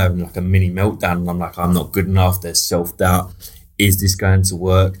I'm kind of having like a mini meltdown, and I'm like, I'm not good enough. There's self-doubt. Is this going to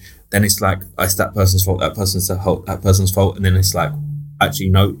work? Then it's like, it's that person's fault, that person's fault. And then it's like, actually,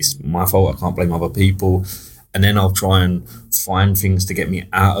 no, it's my fault. I can't blame other people. And then I'll try and find things to get me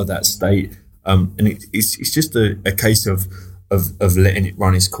out of that state. And it's just a case of letting it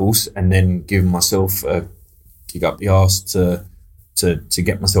run its course and then giving myself a kick up the arse to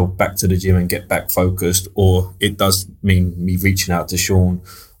get myself back to the gym and get back focused. Or it does mean me reaching out to Sean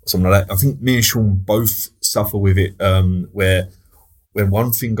or something like that. I think me and Sean both suffer with it, where when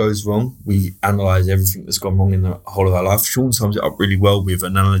one thing goes wrong, we analyse everything that's gone wrong in the whole of our life. Sean sums it up really well with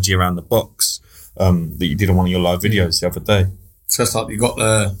an analogy around the box that you did on one of your live videos the other day. So it's like you got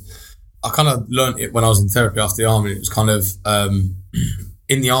I kind of learned it when I was in therapy after the army. It was kind of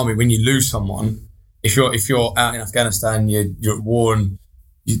in the army, when you lose someone, if you're out in Afghanistan, you're at war and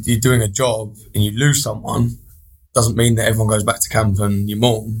you're doing a job and you lose someone, doesn't mean that everyone goes back to camp and you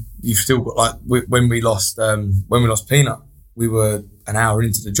mourn. You've still got, like, when we lost Peanut, we were an hour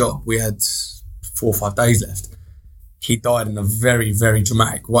into the job. We had 4 or 5 days left. He died in a very, very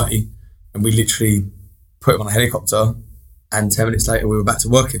dramatic way, and we literally put him on a helicopter, and 10 minutes later we were back to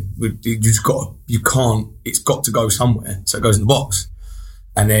working. It's got to go somewhere, so it goes in the box.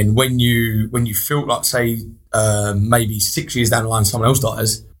 And then when you feel like, say, maybe 6 years down the line someone else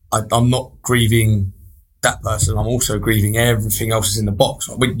dies, I'm not grieving that person. I'm also grieving everything else is in the box.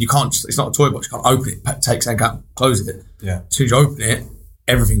 You can't. It's not a toy box. You can't open it, take something out, close it. Yeah. As soon as you open it,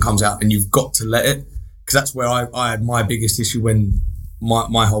 everything comes out, and you've got to let it. Because that's where I had my biggest issue when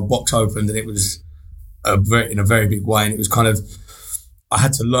my whole box opened, and it was in a very big way. And it was kind of, I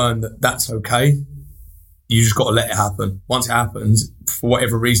had to learn that that's okay. You just got to let it happen. Once it happens, for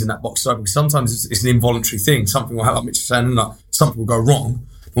whatever reason, that box is open. Sometimes it's an involuntary thing. Something will happen, like Mitch was saying, like, something will go wrong.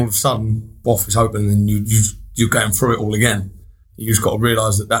 All of a sudden, boff is open, and you're going through it all again. You just got to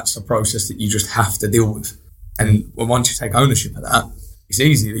realise that that's a process that you just have to deal with. And once you take ownership of that, it's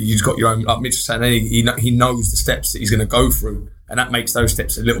easy. You just got your own, like Mitch was saying, he knows the steps that he's going to go through, and that makes those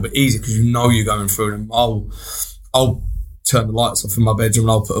steps a little bit easier because you know you're going through them. I'll turn the lights off in my bedroom,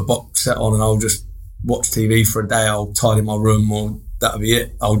 and I'll put a box set on, and I'll just watch TV for a day. I'll tidy my room, or that'll be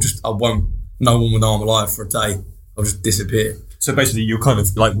it. No one will know I'm alive for a day. I'll just disappear. So basically, you kind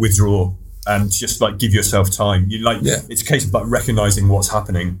of like withdraw and just like give yourself time. It's a case of like recognizing what's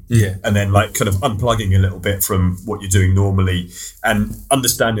happening, and then like kind of unplugging a little bit from what you're doing normally, and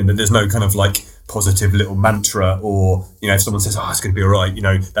understanding that there's no kind of like positive little mantra, or if someone says, "Oh, it's going to be all right,"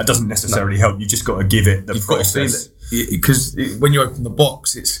 that doesn't necessarily help. You just got to give it the process. Because when you open the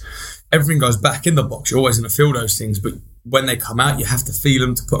box, everything goes back in the box. You're always going to feel those things, but when they come out, you have to feel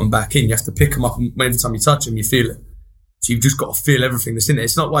them to put them back in. You have to pick them up, and every time you touch them, you feel it. So you've just got to feel everything that's in it.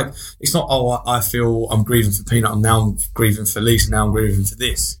 It's not, oh, I feel I'm grieving for Peanut, I'm grieving for Lisa, now I'm grieving for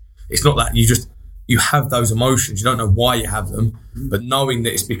this. It's not that. You have those emotions. You don't know why you have them, but knowing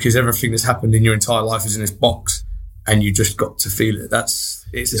that it's because everything that's happened in your entire life is in this box, and you just got to feel it.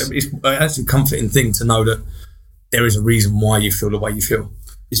 It's actually a comforting thing to know that there is a reason why you feel the way you feel.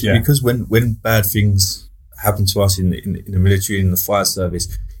 It's because when bad things happen to us in the military, in the fire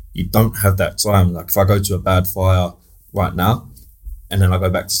service, you don't have that time. Like if I go to a bad fire right now and then I go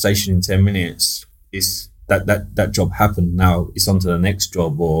back to station in 10 minutes, it's that job happened. Now it's on to the next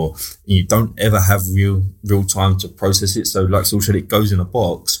job, or you don't ever have real time to process it. So like Saul said, it goes in a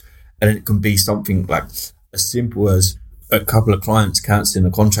box, and then it can be something like as simple as a couple of clients cancelling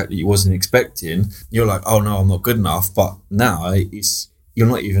a contract that you wasn't expecting. You're like, oh no, I'm not good enough. But now you're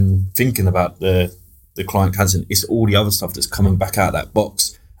not even thinking about the client cancelling. It's all the other stuff that's coming back out of that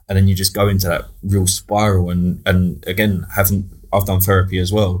box. And then you just go into that real spiral. And again, I've done therapy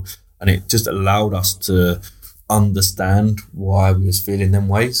as well. And it just allowed us to understand why we was feeling them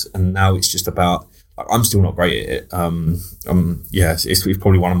ways. And now it's just about, I'm still not great at it. It's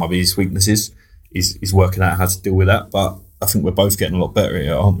probably one of my biggest weaknesses is working out how to deal with that. But I think we're both getting a lot better at it,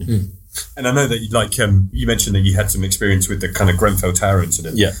 aren't we? Mm. And I know that you mentioned that you had some experience with the kind of Grenfell Tower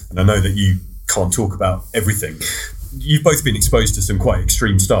incident. Yeah. And I know that you can't talk about everything. You've both been exposed to some quite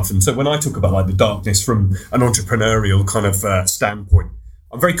extreme stuff. And so when I talk about like the darkness from an entrepreneurial kind of standpoint,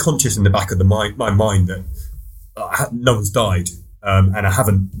 I'm very conscious in the back of my mind that no one's died, and I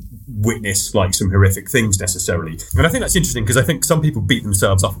haven't witnessed like some horrific things necessarily. And I think that's interesting because I think some people beat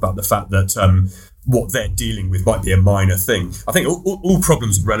themselves up about the fact that what they're dealing with might be a minor thing. I think all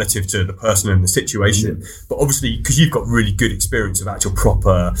problems are relative to the person and the situation, but obviously because you've got really good experience of actual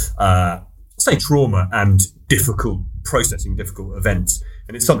proper, say trauma and processing difficult events,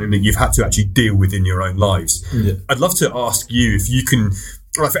 and it's something that you've had to actually deal with in your own lives. Yeah. I'd love to ask you if you can,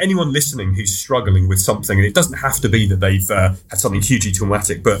 for anyone listening who's struggling with something, and it doesn't have to be that they've had something hugely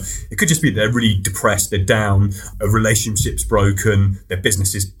traumatic, but it could just be they're really depressed, they're down, a relationship's broken, their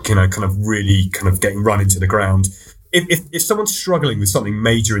business is kind of really kind of getting run into the ground. If someone's struggling with something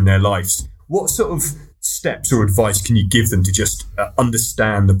major in their lives, what sort of steps or advice can you give them to just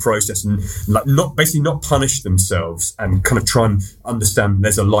understand the process and like not punish themselves and kind of try and understand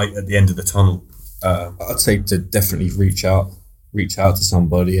there's a light at the end of the tunnel? I'd say to definitely reach out to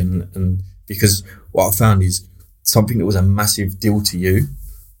somebody, and because what I found is something that was a massive deal to you,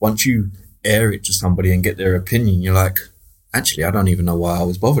 once you air it to somebody and get their opinion, you're like, actually, I don't even know why I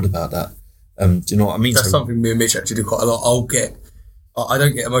was bothered about that. Do you know what I mean? That's something me and Mitch actually do quite a lot. I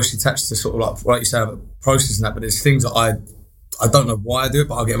don't get emotionally attached to sort of like you say, about processing that, but there's things that I don't know why I do it,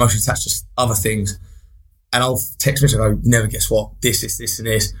 but I'll get emotionally attached to other things. And I'll text Mitch and go, you never guess what, this, and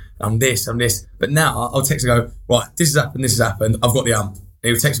this, I'm this. But now I'll text and go, right, this has happened, I've got the ump.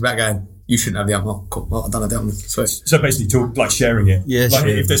 And he'll text me back going, you shouldn't have the ump. Oh, cool, well, I don't have the ump. So basically like sharing it. Yeah, like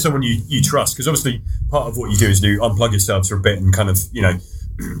if there's someone you trust, because obviously part of what you do is unplug yourself for a bit and kind of,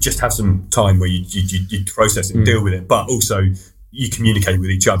 just have some time where you process it and deal with it, but also you communicate with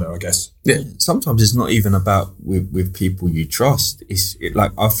each other, I guess. Yeah. Sometimes it's not even about with people you trust.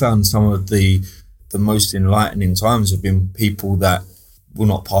 Like I found some of the most enlightening times have been people that will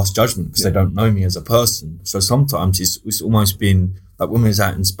not pass judgment because they don't know me as a person. So sometimes it's almost been like when we was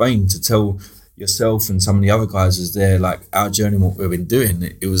out in Spain, to tell yourself and some of the other guys as they're like our journey, what we've been doing.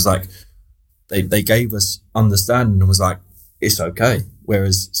 It was like they gave us understanding and was like, it's okay.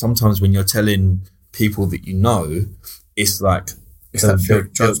 Whereas sometimes when you're telling people that you know, it's like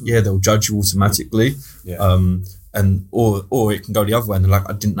they'll judge you automatically. Yeah. Or it can go the other way and they're like,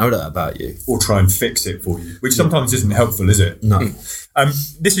 I didn't know that about you. Or try and fix it for you, which sometimes isn't helpful, is it? No.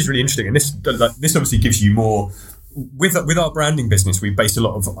 This is really interesting, and this obviously gives you more. With our branding business, we base a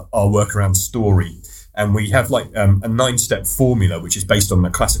lot of our work around story, and we have like a 9-step formula which is based on the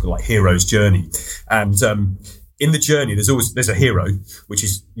classical like hero's journey. And in the journey, there's a hero, which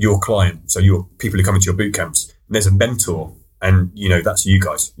is your client, so your people who come into your boot camps, and there's a mentor. And, that's you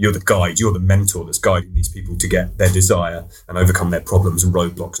guys. You're the guide. You're the mentor that's guiding these people to get their desire and overcome their problems and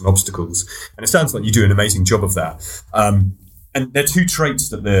roadblocks and obstacles. And it sounds like you do an amazing job of that. And there are 2 traits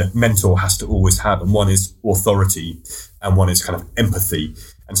that the mentor has to always have. And one is authority and one is kind of empathy.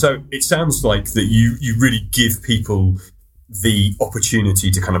 And so it sounds like that you really give people the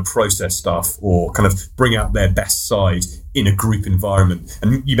opportunity to kind of process stuff or kind of bring out their best side in a group environment.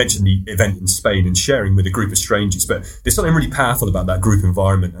 And you mentioned the event in Spain and sharing with a group of strangers, but there's something really powerful about that group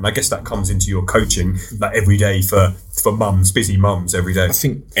environment. And I guess that comes into your coaching like every day for mums, busy mums every day. I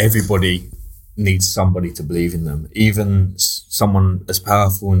think everybody needs somebody to believe in them, even someone as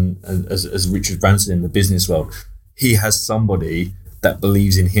powerful and as Richard Branson in the business world. He has somebody that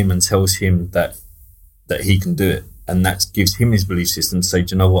believes in him and tells him that he can do it. And that gives him his belief system to say,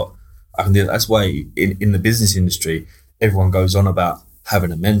 do you know what, I can do that. That's why in the business industry, everyone goes on about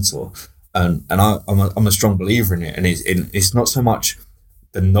having a mentor. And I'm a strong believer in it. And it's not so much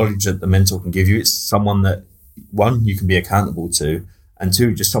the knowledge that the mentor can give you. It's someone that, 1, you can be accountable to. And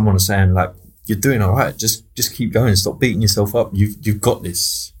 2, just someone saying like, you're doing all right. Just keep going. Stop beating yourself up. You've got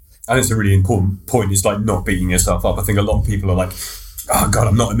this. And it's a really important point, is like not beating yourself up. I think a lot of people are like, oh God,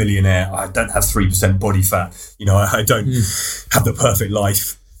 I'm not a millionaire. I don't have 3% body fat. You know, I don't have the perfect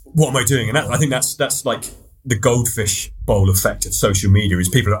life. What am I doing? And I think that's like the goldfish bowl effect of social media, is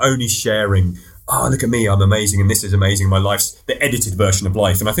people are only sharing, oh, look at me, I'm amazing, and this is amazing, my life's the edited version of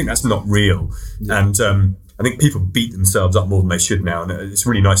life. And I think that's not real. Yeah. And I think people beat themselves up more than they should now. And it's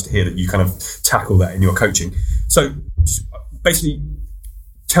really nice to hear that you kind of tackle that in your coaching. So basically,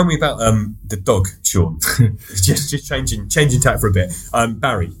 tell me about the dog, Sean. just changing tack for a bit.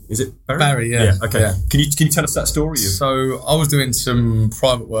 Barry, is it Barry? Barry, yeah. Okay. Yeah. Can you tell us that story? So I was doing some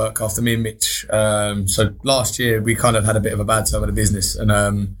private work after me and Mitch. So last year we kind of had a bit of a bad time in the business,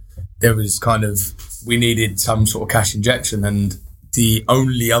 and there was kind of, we needed some sort of cash injection, and the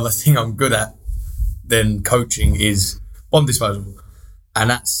only other thing I'm good at than coaching is bomb disposal, and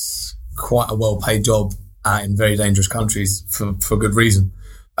that's quite a well-paid job in very dangerous countries for good reason.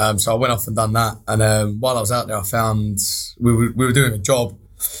 So I went off and done that, and while I was out there, I found we were doing a job,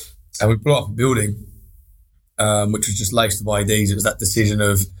 and we blew up a building, which was just laced with IEDs. It was that decision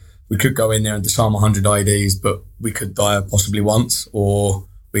of, we could go in there and disarm 100 IEDs, but we could die possibly once, or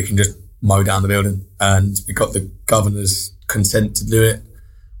we can just mow down the building. And we got the governor's consent to do it.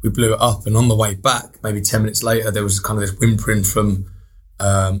 We blew it up, and on the way back, maybe 10 minutes later, there was kind of this whimpering from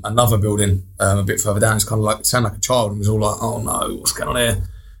another building a bit further down. It's kind of like, it sounded like a child, and it was all like, oh no, what's going on here?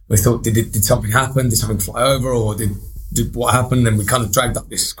 We thought, did something happen? Did something fly over, or did what happened? And we kind of dragged up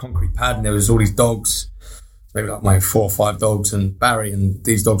this concrete pad, and there was all these dogs, maybe 4 or 5 dogs, and Barry, and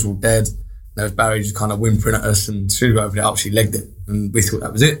these dogs were all dead. And there was Barry just kind of whimpering at us, and she opened it up, she legged it, and we thought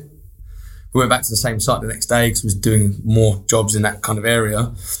that was it. We went back to the same site the next day because we was doing more jobs in that kind of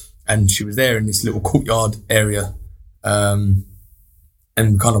area, and she was there in this little courtyard area, and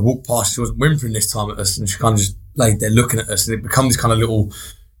we kind of walked past. She wasn't whimpering this time at us, and she kind of just laid there looking at us, and it became this kind of little.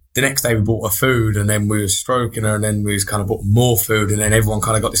 The next day we bought her food, and then we were stroking her, and then we was kind of bought more food, and then everyone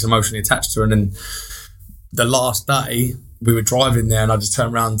kind of got this emotionally attached to her. And then the last day we were driving there, and I just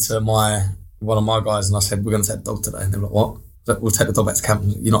turned around to one of my guys, and I said, we're going to take the dog today. And they were like, what? We'll take the dog back to camp.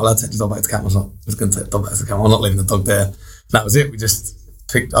 You're not allowed to take the dog back to camp. I was like, we're going to take the dog back to camp. I'm not leaving the dog there. And that was it. We just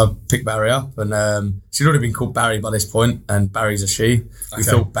picked Barry up, and she'd already been called Barry by this point, and Barry's a she. We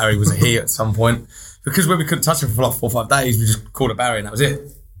thought Barry was a he at some point, because when we couldn't touch her for like 4 or 5 days, we just called her Barry, and that was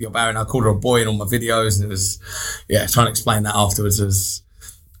it. You're Barry, and I called her a boy in all my videos, and it was, trying to explain that afterwards was,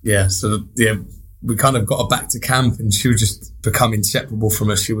 we kind of got her back to camp, and she was just become inseparable from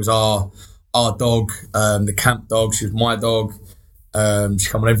us. She was our dog, the camp dog. She was my dog.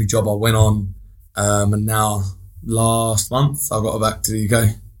 She came on every job I went on, and now last month I got her back to the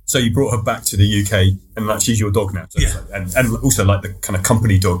UK. So you brought her back to the UK, and like, she's your dog now. So and also like the kind of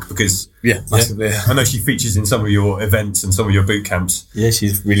company dog, because massively. I know she features in some of your events and some of your boot camps. Yeah,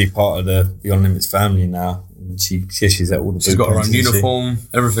 she's really part of the Beyond Limits family now. And she's at all the boot camps. She's got her own uniform,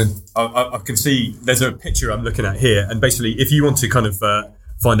 everything. I can see there's a picture I'm looking at here, and basically if you want to kind of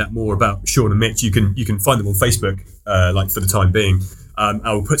find out more about Sean and Mitch, you can find them on Facebook, for the time being.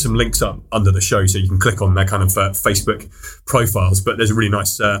 I will put some links up under the show so you can click on their kind of Facebook profiles. But there's a really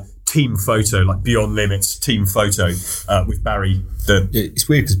nice team photo, like Beyond Limits team photo with Barry. It's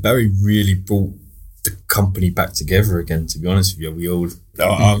weird because Barry really brought the company back together again, to be honest with you. We all,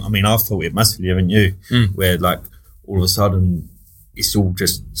 I mean, I've felt it massively, haven't you? Where like all of a sudden it's all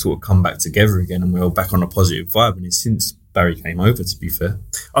just sort of come back together again, and we're all back on a positive vibe. And it's since Barry came over, to be fair.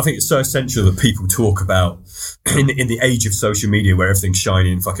 I think it's so essential that people talk about, in the age of social media where everything's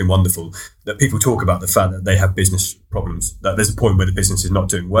shiny and fucking wonderful, that people talk about the fact that they have business problems, that there's a point where the business is not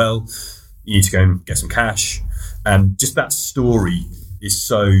doing well, you need to go and get some cash. And just that story is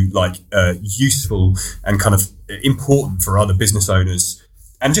so useful and kind of important for other business owners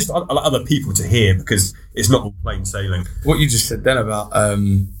and just other people to hear, because it's not all plain sailing. What you just said then about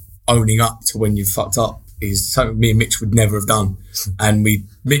owning up to when you've fucked up is something me and Mitch would never have done. And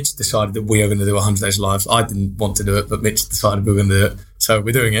Mitch decided that we are going to do 100 Days Live. I didn't want to do it, but Mitch decided we were going to do it. So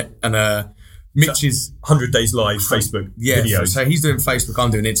we're doing it. And Mitch is 100 Days Live Facebook videos. So he's doing Facebook,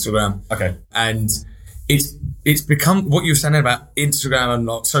 I'm doing Instagram. Okay. And it's become what you were saying about Instagram and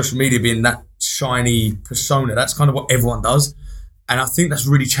like social media being that shiny persona. That's kind of what everyone does. And I think that's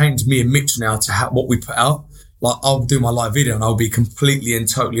really changed me and Mitch now to what we put out. Like, I'll do my live video and I'll be completely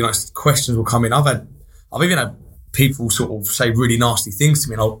and totally honest. Questions will come in. I've even had people sort of say really nasty things to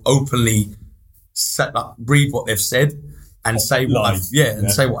me, and I'll openly read what they've said and say what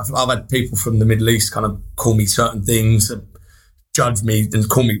say what I've had people from the Middle East kind of call me certain things, judge me and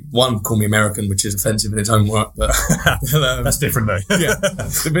call me American, which is offensive in its own work, but that's different though. yeah.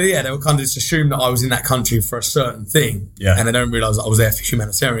 But yeah, they would kind of just assume that I was in that country for a certain thing, and they don't realise that I was there for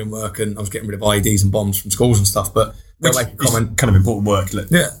humanitarian work and I was getting rid of IEDs and bombs from schools and stuff. But they'll make a comment, kind of important work.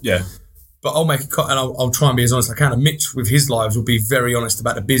 Yeah. But I'll make a comment, and I'll try and be as honest as I can. And Mitch, with his lives, will be very honest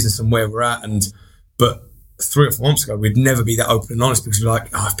about the business and where we're at. But 3 or 4 months ago, we'd never be that open and honest because we're like,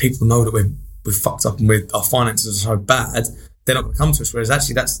 if people know that we're fucked up and our finances are so bad, they're not going to come to us. Whereas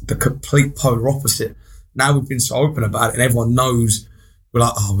actually that's the complete polar opposite. Now we've been so open about it and everyone knows. We're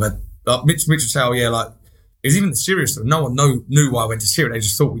like, like Mitch would say, it was even the Syria stuff. No one knew why I went to Syria. They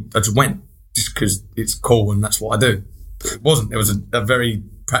just thought I just went just because it's cool and that's what I do. But it wasn't. There was a very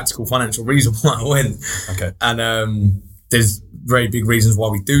practical financial reason why I went. Okay. And there's very big reasons why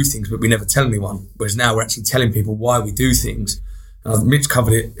we do things, but we never tell anyone. Whereas now we're actually telling people why we do things. Mitch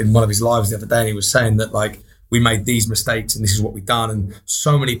covered it in one of his lives the other day, and he was saying that we made these mistakes and this is what we've done. And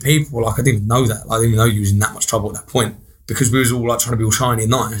so many people were like, I didn't even know that. I didn't even know you was in that much trouble at that point because we was all trying to be all shiny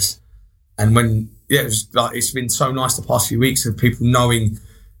and nice. And it was it's been so nice the past few weeks of people knowing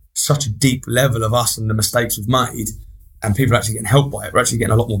such a deep level of us and the mistakes we've made, and people are actually getting help by it. We're actually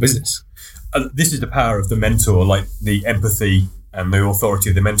getting a lot more business. This is the power of the mentor, the empathy and the authority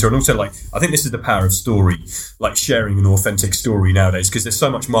of the mentor. And also, I think this is the power of story, sharing an authentic story nowadays, because there's so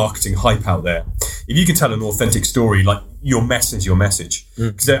much marketing hype out there. If you can tell an authentic story, your mess is your message.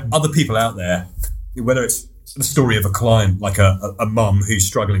 Because there are other people out there, whether it's the story of a client, like a mum who's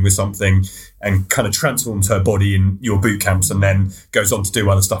struggling with something and kind of transforms her body in your boot camps and then goes on to do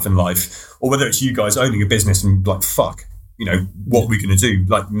other stuff in life, or whether it's you guys owning a business and fuck, what we're going to do.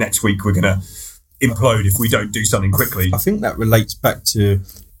 Next week we're going to implode if we don't do something quickly. I think that relates back to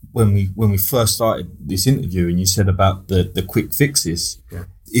when we first started this interview and you said about the quick fixes. Yeah.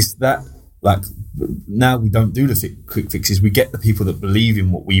 Is that now we don't do the quick fixes, we get the people that believe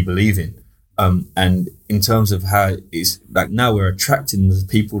in what we believe in. And in terms of how it's now we're attracting the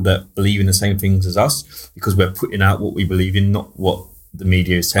people that believe in the same things as us because we're putting out what we believe in, not what the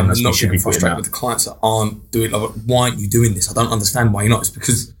media is telling us we should be putting out. With the clients that aren't doing why aren't you doing this? I don't understand why you're not. It's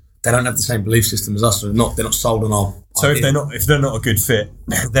because they don't have the same belief system as us. They're not sold on our So idea. if they're not a good fit,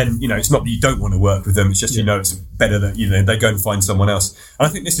 then it's not that you don't want to work with them. It's just it's better that they go and find someone else. And I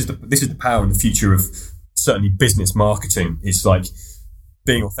think this is the power and the future of certainly business marketing. It's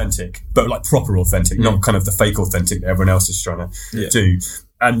being authentic, but proper authentic, not kind of the fake authentic that everyone else is trying to do.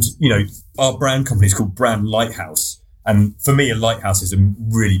 And our brand company is called Brand Lighthouse. And for me, a lighthouse is a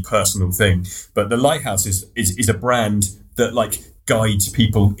really personal thing. But the lighthouse is a brand that guides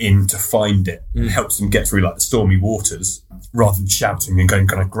people in to find it and helps them get through the stormy waters rather than shouting and going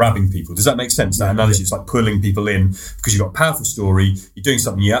kind of grabbing people. Does that make sense? That analogy is pulling people in because you've got a powerful story, you're doing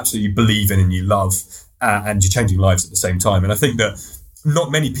something you absolutely believe in and you love, and you're changing lives at the same time. And I think that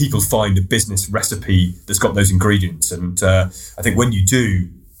not many people find a business recipe that's got those ingredients. And I think when you do,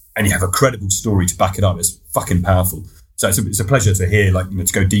 and you have a credible story to back it up, it's fucking powerful. So it's a pleasure to hear,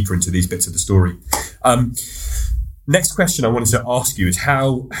 to go deeper into these bits of the story. Next question I wanted to ask you is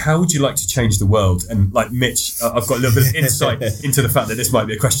how would you like to change the world? And Mitch, I've got a little bit of insight into the fact that this might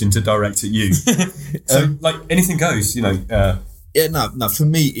be a question to direct at you. So anything goes, For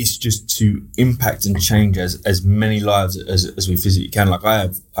me, it's just to impact and change as many lives as we physically can. I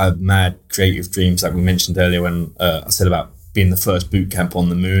have mad creative dreams, like we mentioned earlier when I said about being the first boot camp on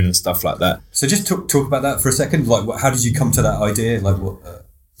the moon and stuff like that. So just talk about that for a second. How did you come to that idea?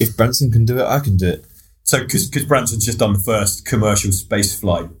 If Branson can do it, I can do it. So because Branson's just done the first commercial space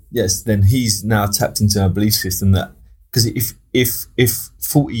flight. Yes, then he's now tapped into a belief system that, because if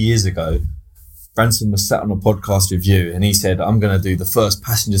 40 years ago, Branson was sat on a podcast with you and he said, I'm going to do the first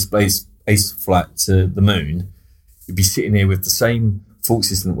passenger space flight to the moon, you'd be sitting here with the same thought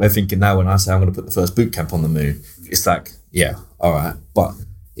system that we're thinking now when I say I'm going to put the first boot camp on the moon. It's yeah, all right. But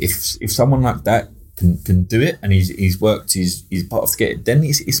if someone like that can do it and he's worked his part to get it, then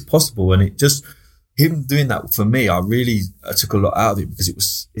it's possible. And it just, him doing that for me, I took a lot out of it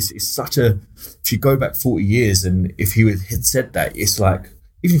because it's such a, if you go back 40 years and if he had said that, it's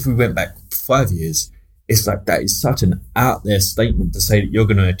even if we went back 5 years, it's that is such an out there statement to say that you're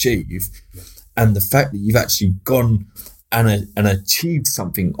going to achieve. And the fact that you've actually gone and achieved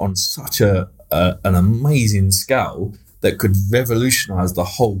something on such an amazing scale that could revolutionize the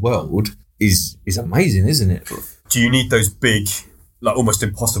whole world is amazing, isn't it? Do you need those big, almost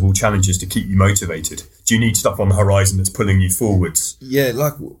impossible challenges to keep you motivated? Do you need stuff on the horizon that's pulling you forwards? Yeah,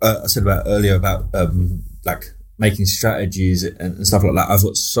 I said earlier about making strategies and stuff like that. I've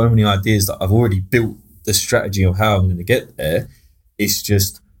got so many ideas that I've already built the strategy of how I'm going to get there. It's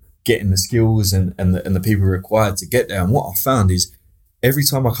just getting the skills and the people required to get there. And what I found is every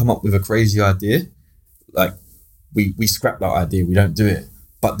time I come up with a crazy idea, like we scrap that idea, we don't do it.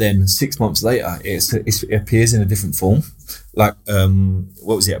 But then 6 months later, it appears in a different form. Like,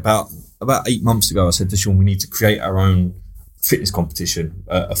 what was it? About 8 months ago, I said to Sean, we need to create our own fitness competition,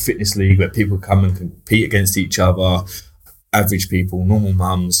 a fitness league where people come and compete against each other, average people, normal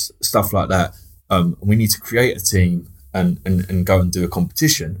mums, stuff like that. And we need to create a team and go and do a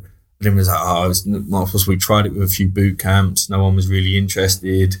competition. And then it was like, it's not possible. We tried it with a few boot camps. No one was really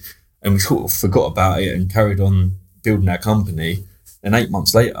interested. And we sort of forgot about it and carried on building our company. And 8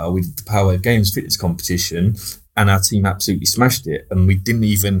 months later, we did the Powerwave Games fitness competition and our team absolutely smashed it. And we didn't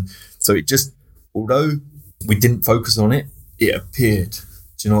even, so it just, although we didn't focus on it, it appeared.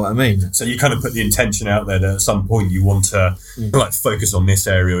 Do you know what I mean? So you kind of put the intention out there that at some point you want to like focus on this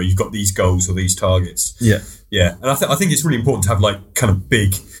area, or you've got these goals or these targets. Yeah. Yeah. And I think it's really important to have like kind of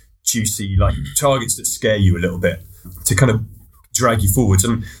big, juicy, like targets that scare you a little bit to kind of drag you forwards.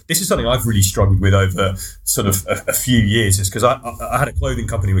 And this is something I've really struggled with over sort of a few years, is because I had a clothing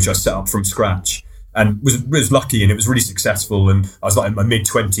company which I set up from scratch and was lucky, and it was really successful. And I was like in my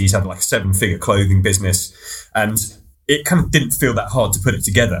mid-20s, had like a 7-figure clothing business, and it kind of didn't feel that hard to put it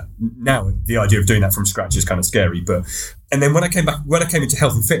together. Now the idea of doing that from scratch is kind of scary. And then when I came into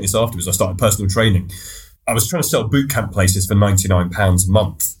health and fitness afterwards, I started personal training. I was trying to sell boot camp places for £99 a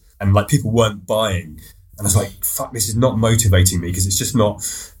month, and like people weren't buying. And I was like, fuck, this is not motivating me, because it's just not,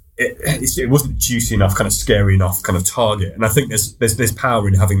 it wasn't juicy enough, kind of scary enough kind of target. And I think there's power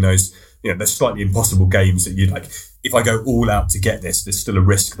in having those, there's slightly impossible games that you like, if I go all out to get this, there's still a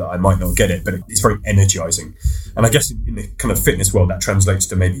risk that I might not get it, but it's very energizing. And I guess in the kind of fitness world, that translates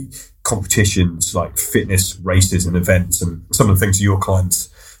to maybe competitions like fitness races and events, and some of the things your clients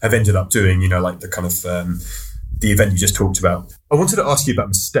have ended up doing, like the kind of, the event you just talked about. I wanted to ask you about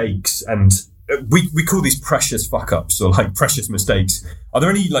mistakes, and we call these precious fuck ups, or like precious mistakes. Are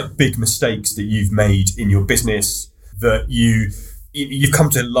there any like big mistakes that you've made in your business that you've come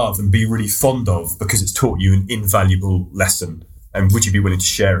to love and be really fond of because it's taught you an invaluable lesson? And would you be willing to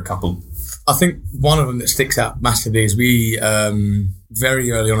share a couple? I think one of them that sticks out massively is we,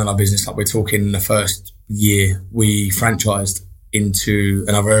 very early on in our business, like we're talking the first year, we franchised into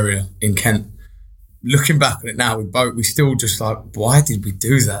another area in Kent. Looking back on it now, we still just like, why did we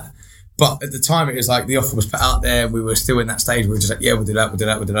do that? But at the time, it was like the offer was put out there. We were still in that stage. We were just like, yeah, we'll do that.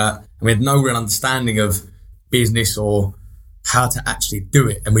 And we had no real understanding of business or how to actually do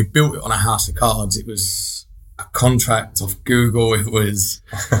it. And we built it on a house of cards. It was a contract off Google. It was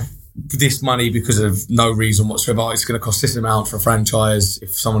this money because of no reason whatsoever. Oh, it's going to cost this amount for a franchise.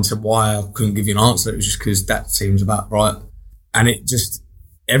 If someone said why, I couldn't give you an answer. It was just because that seems about right. And it just,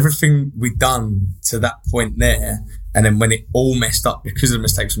 everything we'd done to that point there, and then when it all messed up because of the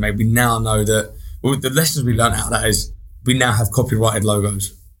mistakes we made, we now know that the lessons we learned out of that is we now have copyrighted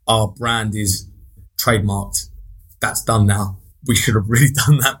logos. Our brand is trademarked. That's done now. We should have really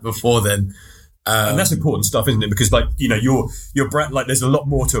done that before then. And that's important stuff, isn't it? Because like, your brand, like there's a lot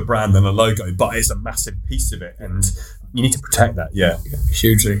more to a brand than a logo, but it's a massive piece of it, and you need to protect that. Yeah,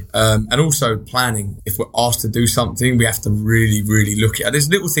 hugely. And also planning. If we're asked to do something, we have to really, really look at it. There's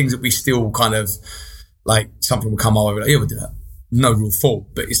little things that we still kind of, like something will come our way, like, yeah, we'll do that. No real fault,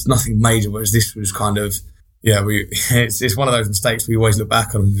 but it's nothing major. Whereas this was kind of, it's one of those mistakes we always look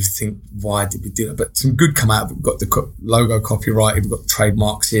back on and we think, why did we do that? But some good come out of it. We've got the logo copyrighted, we've got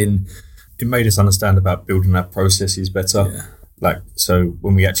trademarks in. It made us understand about building our processes better. Yeah. Like, so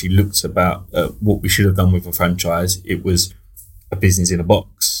when we actually looked about what we should have done with a franchise, it was a business in a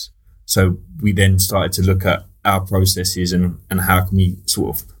box. So we then started to look at our processes and how can we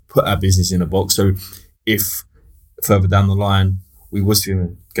sort of put our business in a box. So if further down the line we was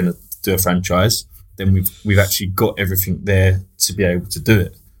going to do a franchise, then we've actually got everything there to be able to do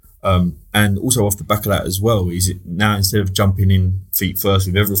it. And also off the back of that as well, is it now instead of jumping in feet first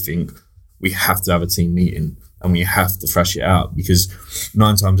with everything, we have to have a team meeting and we have to thrash it out, because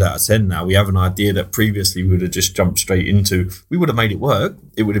 9 times out of 10 now we have an idea that previously we would have just jumped straight into. We would have made it work.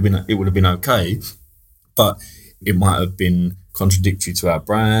 It would have been okay, but it might have been contradictory to our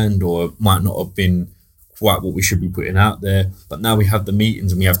brand, or it might not have been quite what we should be putting out there. But now we have the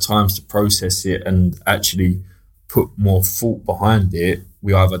meetings and we have times to process it and actually put more thought behind it.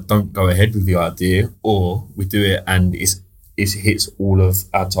 We either don't go ahead with the idea, or we do it and it hits all of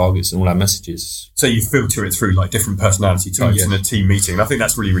our targets and all our messages. So you filter it through like different personality types in a team meeting. And I think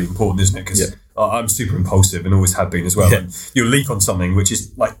that's really, really important, isn't it? Because I'm super impulsive and always have been as well. Yeah. And you'll leap on something which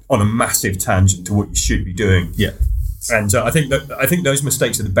is like on a massive tangent to what you should be doing. Yeah. And I think those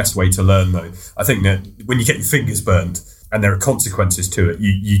mistakes are the best way to learn, though. I think that when you get your fingers burned, and there are consequences to it,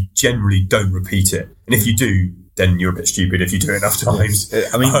 you generally don't repeat it. And if you do, then you're a bit stupid if you do it enough times.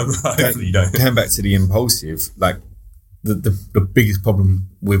 I mean, hopefully you don't. Going back to the impulsive, like the biggest problem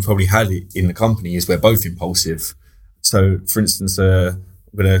we've probably had in the company is we're both impulsive. So, for instance, I'm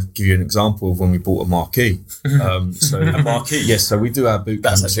going to give you an example of when we bought a marquee. A marquee? Yes, so we do our boot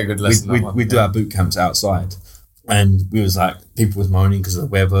camps. That's actually a good lesson. We do our boot camps outside. And we was like, people was moaning because of the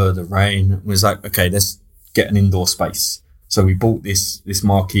weather, the rain. We was like, okay, let's get an indoor space. So we bought this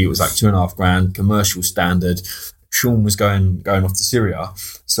marquee. It was like $2,500, commercial standard. Sean was going off to Syria.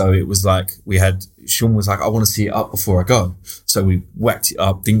 So it was like Sean was like, I want to see it up before I go. So we whacked it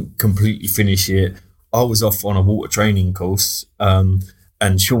up, didn't completely finish it. I was off on a water training course, and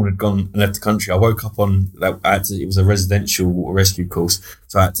Sean had gone and left the country. I woke up it was a residential water rescue course.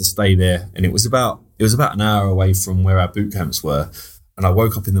 So I had to stay there. And it was about an hour away from where our boot camps were. And I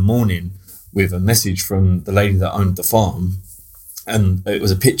woke up in the morning with a message from the lady that owned the farm. And it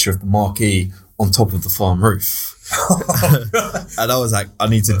was a picture of the marquee on top of the farm roof. And I was like, I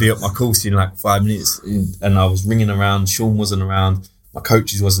need to be at my course in like 5 minutes. And I was ringing around. Sean wasn't around. My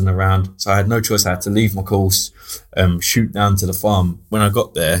coaches wasn't around. So I had no choice. I had to leave my course, shoot down to the farm. When I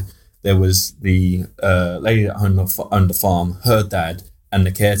got there was the lady that owned the farm, her dad, and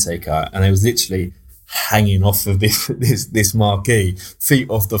the caretaker. And they was literally hanging off of this marquee, feet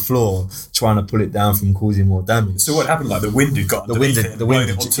off the floor, trying to pull it down from causing more damage. So what happened? Like the wind had got underneath it. The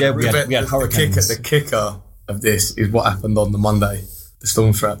wind. Yeah, we had hurricanes. The kicker of this is what happened on the Monday, the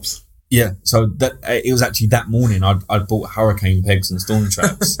storm traps. Yeah, so that it was actually that morning I'd bought hurricane pegs and storm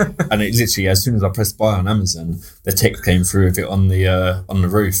traps, and it literally, as soon as I pressed buy on Amazon, the text came through with it on the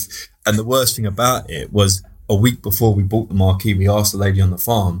roof. And the worst thing about it was, a week before we bought the marquee, we asked the lady on the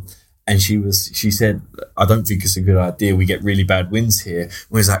farm, and she said, I don't think it's a good idea. We get really bad winds here. And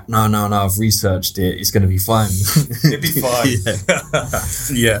we was like, no, I've researched it. It's going to be fine. It'd be fine.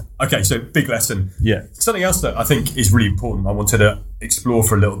 Yeah. Okay, so big lesson. Yeah. Something else that I think is really important I wanted to explore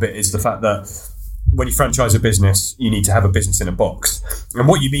for a little bit is the fact that when you franchise a business, you need to have a business in a box. And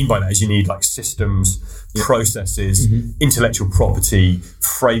what you mean by that is you need like systems, processes, intellectual property,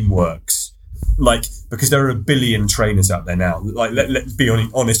 frameworks. Like, because there are a billion trainers out there now. Like, let's be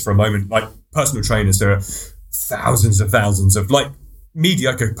honest for a moment. Like, personal trainers, there are thousands of like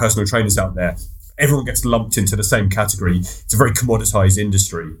mediocre personal trainers out there. Everyone gets lumped into the same category. It's a very commoditized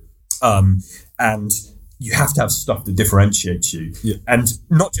industry, and you have to have stuff that differentiates you. Yeah. And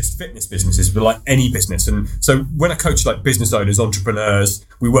not just fitness businesses, but like any business. And so when I coach like business owners, entrepreneurs,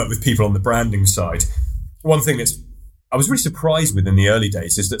 we work with people on the branding side. One thing I was really surprised with in the early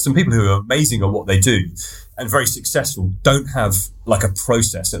days is that some people who are amazing at what they do and very successful don't have like a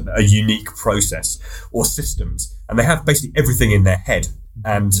process, a unique process or systems. And they have basically everything in their head.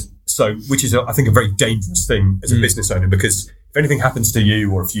 And so, which is, I think, a very dangerous thing as a business owner, because if anything happens to you,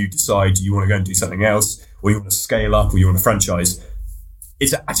 or if you decide you want to go and do something else, or you want to scale up, or you want to franchise,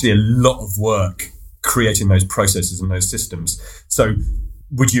 it's actually a lot of work creating those processes and those systems. So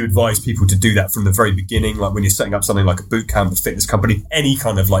would you advise people to do that from the very beginning, like when you're setting up something like a boot camp, a fitness company, any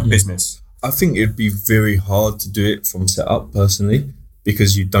kind of like business? I think it'd be very hard to do it from setup personally,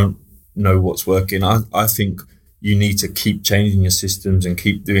 because you don't know what's working. I think you need to keep changing your systems and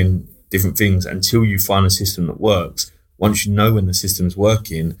keep doing different things until you find a system that works. Once you know when the system's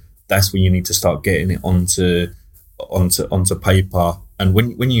working, that's when you need to start getting it onto paper.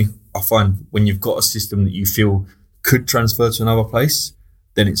 And I find when you've got a system that you feel could transfer to another place,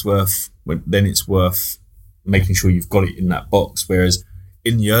 then it's worth making sure you've got it in that box. Whereas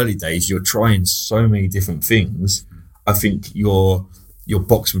in the early days, you're trying so many different things. I think your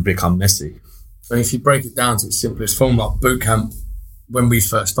box would become messy. And if you break it down to its simplest form, like boot camp, when we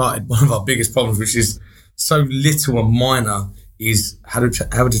first started, one of our biggest problems, which is so little and minor, is how do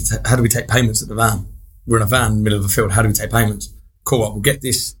we take payments at the van? We're in a van in the middle of a field. How do we take payments? Cool. We'll get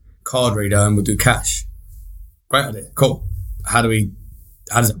this card reader and we'll do cash. Great idea. Cool. How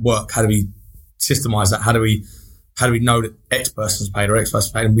does it work? How do we systemize that? How do we know that X person's paid or X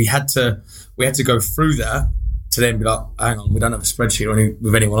person's paid? And we had to go through that to then be like, hang on, we don't have a spreadsheet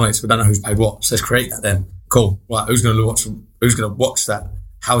with anyone on it, so we don't know who's paid what. So let's create that then. Cool. Right, who's going to watch that?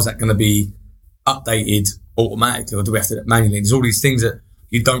 How is that going to be updated automatically, or do we have to do it manually? There's all these things that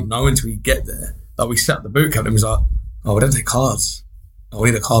you don't know until you get there. Like, we set up the boot camp and it was like, oh, we don't take cards. Oh,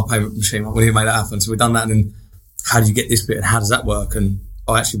 we need a card payment machine. We need to make that happen. So we've done that, and then how do you get this bit and how does that work? And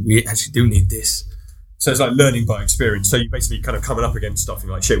we actually do need this. So it's like learning by experience. So you're basically kind of coming up against stuff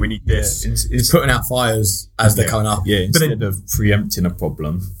and like, shit, we need this. Yeah, it's putting out fires as they're coming up. Yeah, instead of preempting a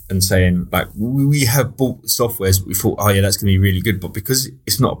problem and saying, like, we have bought softwares, we thought, oh yeah, that's going to be really good. But because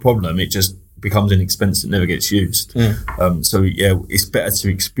it's not a problem, it just becomes an expense that never gets used. So it's better to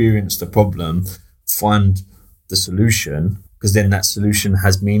experience the problem, find the solution, because then that solution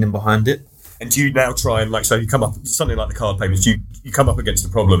has meaning behind it. And do you now try and so you come up something like the card payments? You come up against a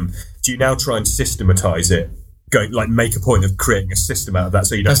problem. Do you now try and systematize it? Go make a point of creating a system out of that,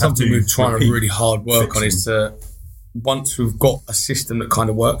 so you don't That's have to. something we're trying to really hard work on. fixing. Is to, once we've got a system that kind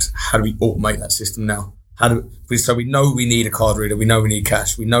of works, how do we automate that system now? So we know we need a card reader, we know we need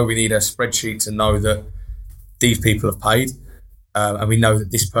cash, we know we need a spreadsheet to know that these people have paid, and we know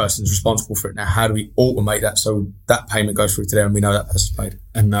that this person's responsible for it. Now, how do we automate that so that payment goes through to them and we know that person's paid?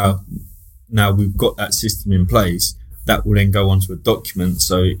 And now we've got that system in place, that will then go onto a document.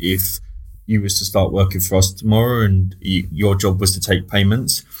 So if you was to start working for us tomorrow and your job was to take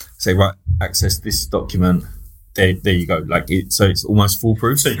payments, say, right, access this document, there you go. So it's almost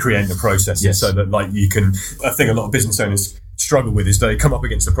foolproof. So you create the process, Yes. so that you can. I think a lot of business owners struggle with is they come up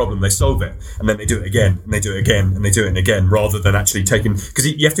against a problem, they solve it, and then they do it again, and they do it again, and they do it again, rather than actually taking, because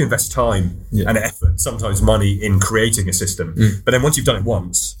you have to invest time and effort, sometimes money, in creating a system. But then once you've done it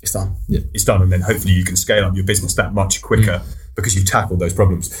once, It's done. it's done, and then hopefully you can scale up your business that much quicker because you've tackled those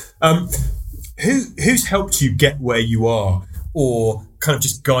problems. Who's helped you get where you are, or kind of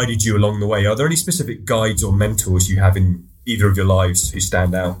just guided you along the way? Are there any specific guides or mentors you have in either of your lives who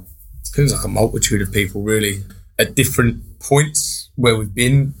stand out? Seems like a multitude of people, really, at different points where we've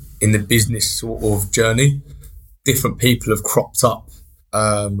been in the business sort of journey. Different people have cropped up.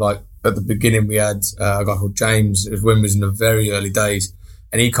 Like at the beginning, we had a guy called James. It was when we was in the very early days,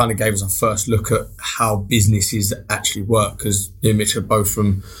 and he kind of gave us our first look at how businesses actually work, because me and Mitch are both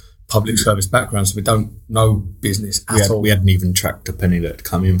from public service backgrounds, so we don't know business at all. We hadn't even tracked a penny that had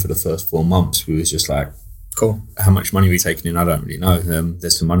come in for the first 4 months. We was just like, Cool. how much money are we taking in? I don't really know.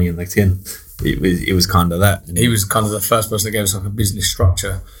 There's some money in the tin. It was kind of that. And He was kind of the first person that gave us like a business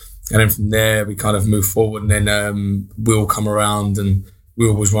structure. And then from there, we kind of moved forward. And then Will come around, and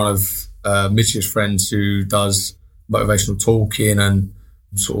Will was one of Mitch's friends who does motivational talking and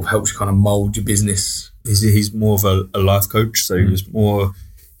sort of helps you kind of mould your business. he's more of a life coach. So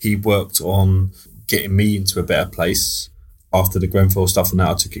he worked on getting me into a better place after the Grenfell stuff, and that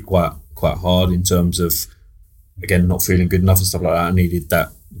I took it quite hard in terms of, again, not feeling good enough and stuff like that. I needed that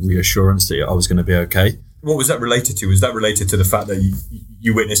reassurance that I was going to be okay. What was that related to? Was that related to the fact that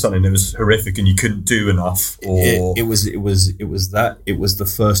you witnessed something that was horrific and you couldn't do enough? Or It was that. It was the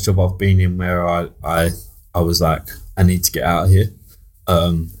first job I've been in where I was like, I need to get out of here.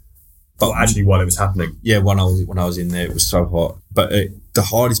 but actually, while it was happening, Yeah, when I was in there, it was so hot. But the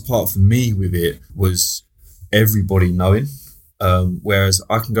hardest part for me with it was everybody knowing. Whereas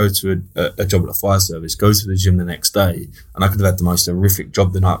I can go to a job at a fire service, go to the gym the next day, and I could have had the most horrific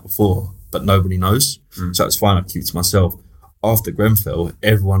job the night before, but nobody knows. So it's fine. I keep it to myself. After Grenfell,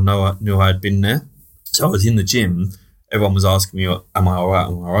 everyone knew I had been there. So I was in the gym. Everyone was asking me, am I all right?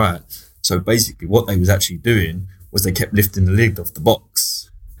 Am I all right? So basically what they was actually doing was they kept lifting the lid off the box.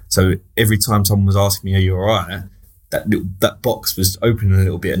 So every time someone was asking me, are you all right? That box was opening a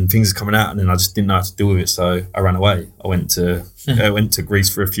little bit and things are coming out, and then I just didn't know how to deal with it. So I ran away. I went to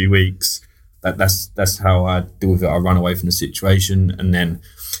Greece for a few weeks. That's how I deal with it. I run away from the situation, and then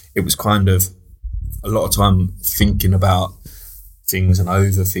it was kind of a lot of time thinking about things and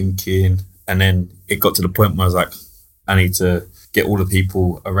overthinking. And then it got to the point where I was like, I need to get all the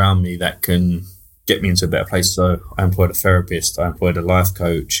people around me that can get me into a better place. So I employed a therapist, I employed a life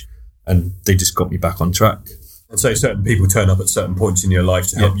coach, and they just got me back on track. and so certain people turn up at certain points in your life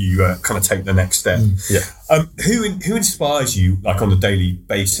to help you kind of take the next step. Who inspires you, like, on a daily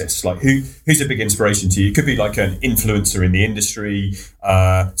basis? Like, who's a big inspiration to you? It could be like an influencer in the industry,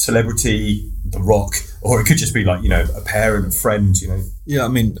 celebrity, The Rock, or it could just be like, a parent, a friend, Yeah, I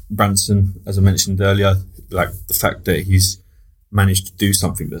mean, Branson, as I mentioned earlier, like the fact that he's managed to do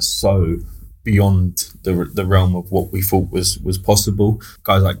something that's so beyond the realm of what we thought was possible.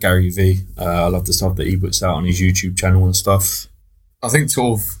 Guys like Gary Vee, I love the stuff that he puts out on his YouTube channel and stuff. I think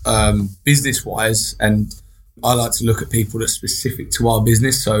sort of business-wise, and I like to look at people that's specific to our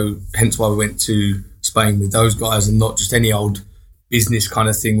business, so hence why we went to Spain with those guys, and not just any old business kind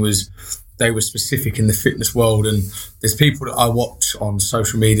of thing. Was they were specific in the fitness world, and there's people that I watch on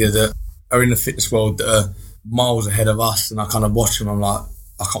social media that are in the fitness world that are miles ahead of us, and I kind of watch them, I'm like,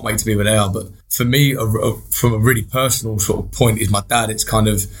 I can't wait to be where they are. But for me, from a really personal sort of point, is my dad. It's kind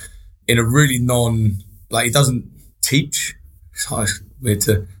of in a really he doesn't teach. It's weird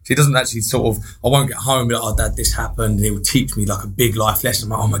to. He doesn't actually sort of. I won't get home and be like, oh, Dad, this happened, and he will teach me like a big life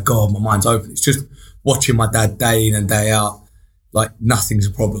lesson. I'm like, oh my God, my mind's open. It's just watching my dad day in and day out. Like, nothing's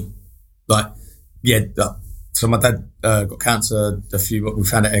a problem. Like, yeah, So my dad got cancer we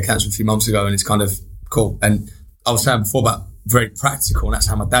found out he had cancer a few months ago, and it's kind of cool. And I was saying before about very practical, and that's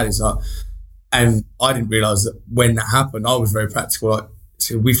how my dad is. Like, and I didn't realise that when that happened, I was very practical. Like,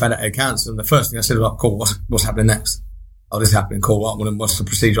 so we found out he had cancer, and the first thing I said was like, cool, what's happening next? Oh, this is happening, cool. What's the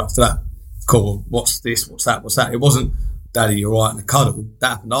procedure after that? Cool. What's this? What's that? It wasn't, Daddy, you're right, and a cuddle. That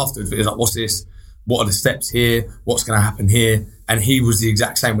happened afterwards. It was like, what's this? What are the steps here? What's going to happen here? And he was the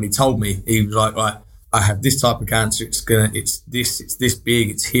exact same when he told me. He was like, right, I have this type of cancer. It's this big.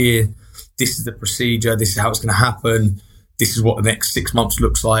 It's here. This is the procedure. This is how it's going to happen. This is what the next 6 months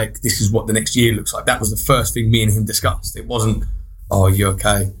looks like. This is what the next year looks like. That was the first thing me and him discussed. It wasn't, oh, you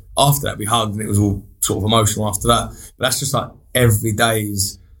okay? After that, we hugged, and it was all sort of emotional after that. But that's just like every day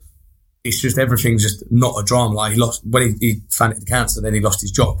it's just everything's just not a drama. Like when he found out the cancer, then he lost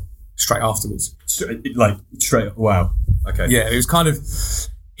his job straight afterwards. Straight, wow. Okay. Yeah, it was kind of,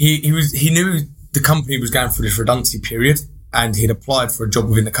 he knew the company was going through this redundancy period, and he'd applied for a job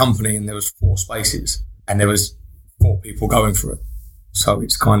within the company, and there was 4 spaces, and there was 4 people going for it. So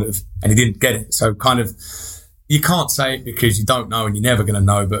it's kind of, and he didn't get it. So kind of, you can't say it because you don't know and you're never going to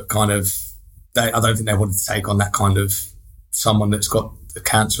know, but kind of, I don't think they wanted to take on that kind of someone that's got the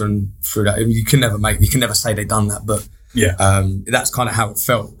cancer and through that. You can never say they've done that, but yeah, that's kind of how it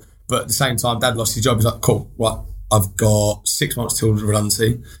felt. But at the same time, Dad lost his job. He's like, cool, right, I've got 6 months till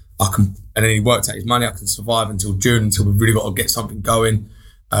redundancy. And then he worked out his money. I can survive until June, until we've really got to get something going.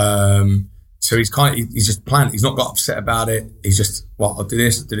 So he's just planned. He's not got upset about it. He's just, well, I'll do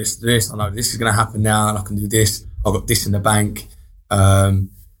this, I'll do this, I'll do this. I know this is going to happen now, and I can do this. I've got this in the bank.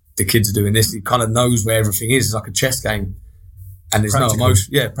 The kids are doing this. He kind of knows where everything is. It's like a chess game. And there's Practical. no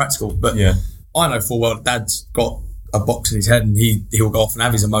emotion. Yeah, practical. But yeah, I know full well that Dad's got a box in his head, and he'll go off and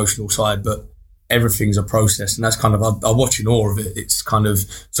have his emotional side, but everything's a process, and that's kind of, I watch in awe of it. It's kind of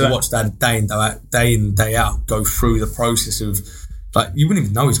to watch Dad day in, day out go through the process of, like, you wouldn't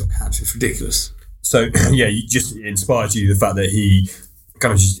even know he's got cancer. It's ridiculous. So yeah, it inspires you, the fact that he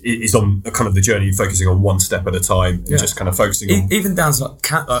kind of just is on kind of the journey, focusing on one step at a time, and just kind of focusing on, even down to like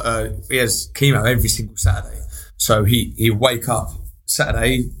he has chemo every single Saturday. So he'll wake up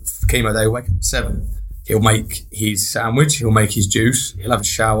Saturday, chemo day, wake up at 7. He'll make his sandwich, he'll make his juice, he'll have a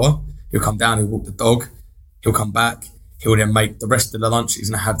shower, he'll come down, he'll walk the dog, he'll come back, he'll then make the rest of the lunch he's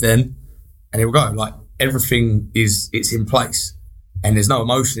going to have then, and he'll go. Like, everything it's in place, and there's no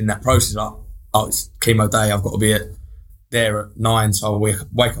emotion in that process. Like, oh, it's chemo day, I've got to be there at 9, so I'll wake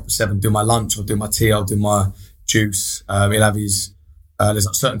up at 7, do my lunch, I'll do my tea, I'll do my juice. He'll have his, there's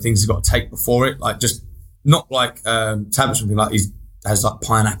like certain things he's got to take before it, like just not like tablets or something, like he has like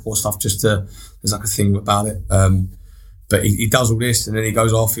pineapple or stuff, just to, there's like a thing about it. But he does all this, and then he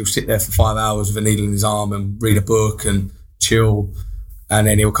goes off, he'll sit there for 5 hours with a needle in his arm and read a book and chill, and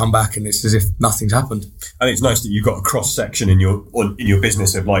then he'll come back and it's as if nothing's happened. I think it's nice that you've got a cross section in your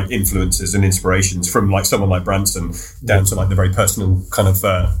business of like influences and inspirations, from like someone like Branson down to like the very personal kind of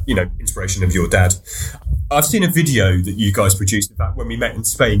inspiration of your dad. I've seen a video that you guys produced. In fact, when we met in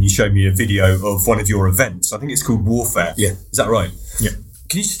Spain, you showed me a video of one of your events. I think it's called Warfare. Yeah, is that right? Yeah.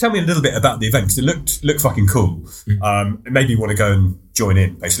 Can you just tell me a little bit about the event? Because it looked fucking cool. It made me want to go and join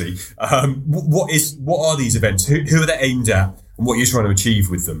in, basically. What are these events? Who are they aimed at, and what are you trying to achieve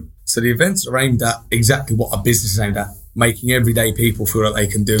with them? So the events are aimed at exactly what our business is aimed at, making everyday people feel like they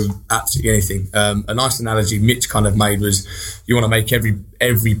can do absolutely anything. A nice analogy Mitch kind of made was, you want to make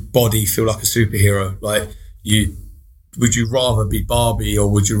everybody feel like a superhero. Like, would you rather be Barbie, or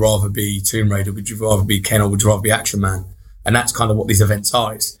would you rather be Tomb Raider? Would you rather be Ken, or would you rather be Action Man? And that's kind of what these events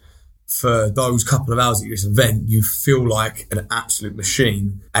are. It's for those couple of hours at this event, you feel like an absolute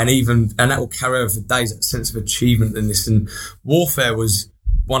machine, and that will carry over for days, that sense of achievement in this. And Warfare was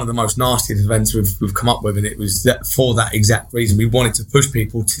one of the most nastiest events we've come up with, and it was that for that exact reason. We wanted to push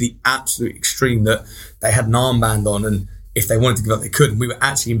people to the absolute extreme, that they had an armband on, and if they wanted to give up, they could. And we were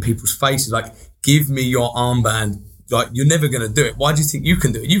actually in people's faces, like, give me your armband. Like, you're never going to do it. Why do you think you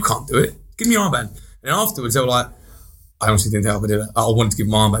can do it? You can't do it. Give me your armband. And afterwards, they were like, I honestly didn't think I could do it. I wanted to give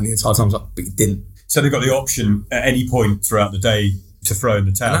my armband the entire time. I was like, but you didn't. So they got the option at any point throughout the day to throw in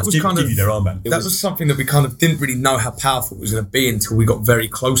the towel. That was give you their armband. That was something that we kind of didn't really know how powerful it was going to be until we got very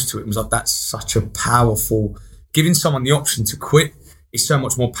close to it. It was like, that's such a powerful, giving someone the option to quit is so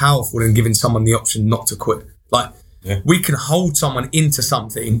much more powerful than giving someone the option not to quit. Like, we can hold someone into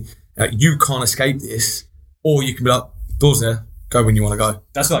something, like, you can't escape this, or you can be like, doors there, go when you want to go.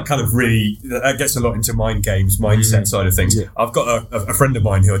 That's like kind of really, that gets a lot into mind games, mindset side of things. Yeah. I've got a friend of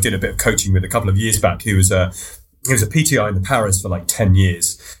mine who I did a bit of coaching with a couple of years back. He was a PTI in the Paras for like 10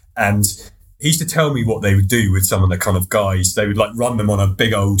 years. And he used to tell me what they would do with some of the kind of guys. They would like run them on a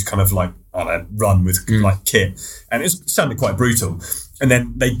big old kind of like, I don't a run with like kit, and it sounded quite brutal. And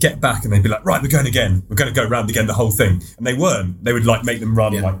then they'd get back and they'd be like, right, we're going again. We're going to go round again, the whole thing. And they weren't. They would like make them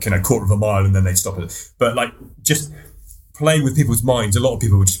run like, quarter of a mile and then they'd stop it. But like just playing with people's minds, a lot of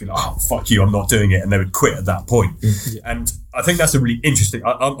people would just be like, oh, fuck you, I'm not doing it. And they would quit at that point. And I think that's a really interesting,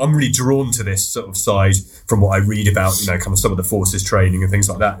 I'm really drawn to this sort of side from what I read about, kind of some of the forces training and things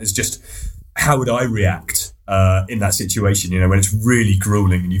like that. It's just, how would I react in that situation, when it's really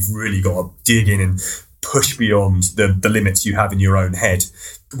grueling and you've really got to dig in and push beyond the limits you have in your own head?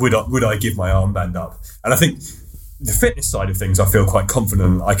 Would I give my armband up? And I think the fitness side of things, I feel quite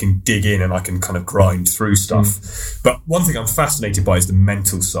confident I can dig in and I can kind of grind through stuff. But one thing I'm fascinated by is the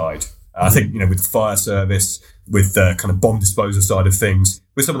mental side. I think, with the fire service, with the kind of bomb disposal side of things,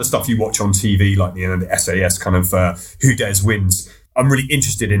 with some of the stuff you watch on TV, like the SAS kind of Who Dares Wins, I'm really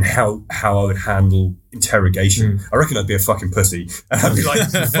interested in how I would handle interrogation. I reckon I'd be a fucking pussy. And I'd be like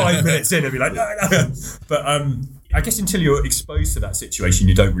 5 minutes in, I'd be like, no. But I guess until you're exposed to that situation,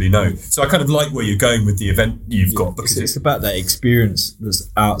 you don't really know. So I kind of like where you're going with the event you've got. Because it's about that experience that's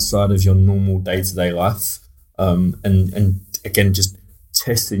outside of your normal day-to-day life. And again, just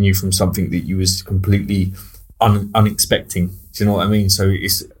testing you from something that you was completely unexpecting. Do you know what I mean? So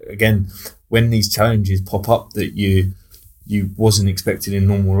it's, again, when these challenges pop up that you wasn't expecting in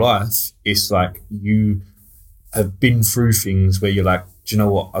normal life, it's like you have been through things where you're like, do you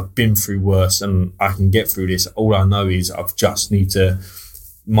know what, I've been through worse and I can get through this. All I know is I've just need to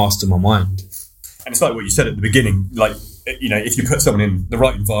master my mind. And it's like what you said at the beginning, like, if you put someone in the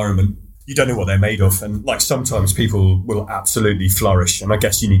right environment, you don't know what they're made of. And like sometimes people will absolutely flourish. And I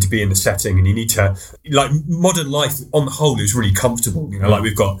guess you need to be in the setting and you need to, like, modern life on the whole is really comfortable. Like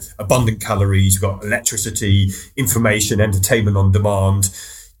we've got abundant calories, we've got electricity, information, entertainment on demand.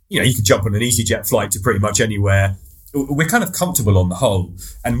 You can jump on an EasyJet flight to pretty much anywhere. We're kind of comfortable on the whole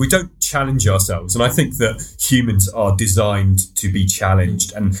and we don't challenge ourselves. And I think that humans are designed to be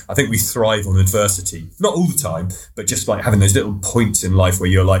challenged. And I think we thrive on adversity. Not all the time, but just like having those little points in life where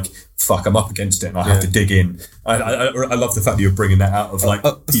you're like, fuck, I'm up against it and I have to dig in. I love the fact that you're bringing that out of like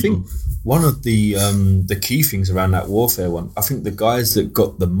I people. think one of the key things around that warfare one, I think the guys that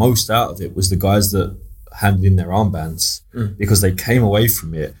got the most out of it was the guys that handed in their armbands because they came away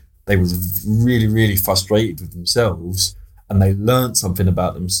from it. They was really, really frustrated with themselves and they learned something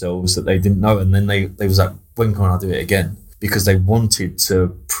about themselves that they didn't know. And then they was like, when can I do it again? Because they wanted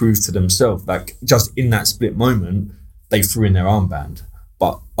to prove to themselves, like just in that split moment, they threw in their armband.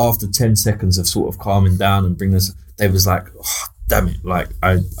 But after 10 seconds of sort of calming down and bringing us, they was like, oh, damn it. Like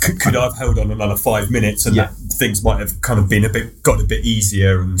could I have held on another 5 minutes and that things might have kind of got a bit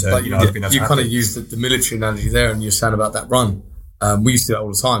easier. And, I've been you kind of used the military analogy there and you're saying about that run. We used to do that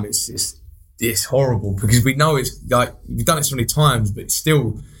all the time. It's horrible because we know it's like we've done it so many times, but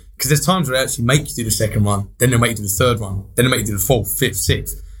still, because there's times where they actually make you do the second run, then they'll make you do the third run, then they'll make you do the fourth, fifth,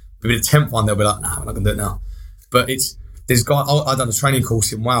 sixth. But with the 10th one, they'll be like, nah, we're not going to do it now. But I've done a training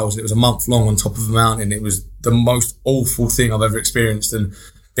course in Wales. And it was a month long on top of a mountain. It was the most awful thing I've ever experienced. And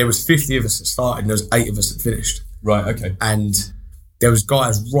there was 50 of us that started and there was 8 of us that finished. Right, okay. And there was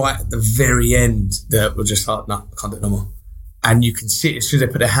guys right at the very end that were just like, no, I can't do it no more. And you can see it as soon as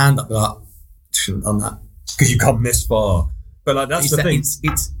they put their hand up, they're like, shouldn't have done that. Because you come this far. But like that's the thing.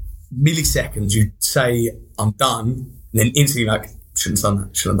 It's milliseconds. You say, I'm done, and then instantly like, shouldn't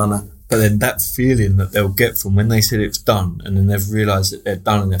have done that. But then that feeling that they'll get from when they said it's done and then they've realised that they're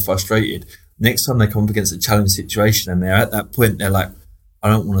done and they're frustrated, next time they come up against a challenging situation and they're at that point, they're like, I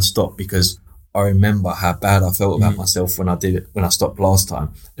don't want to stop because I remember how bad I felt about myself when I did it, when I stopped last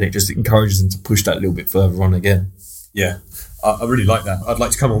time. And it just encourages them to push that little bit further on again. Yeah, I really like that. I'd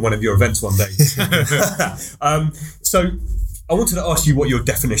like to come on one of your events one day. So I wanted to ask you what your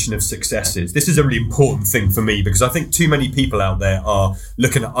definition of success is. This is a really important thing for me because I think too many people out there are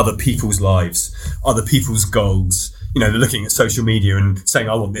looking at other people's lives, other people's goals. They're looking at social media and saying,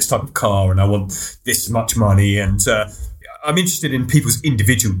 I want this type of car and I want this much money. And I'm interested in people's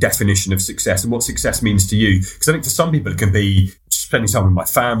individual definition of success and what success means to you. Because I think for some people it can be spending time with my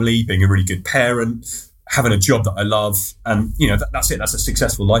family, being a really good parent, having a job that I love, and that's it. That's a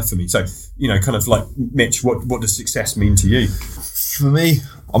successful life for me. So kind of like Mitch, what does success mean to you? For me,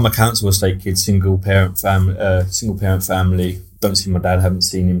 I'm a council estate kid, single parent family. Don't see my dad. Haven't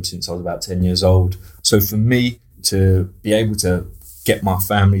seen him since I was about 10 years old. So for me to be able to get my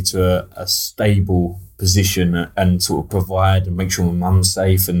family to a stable position and sort of provide and make sure my mum's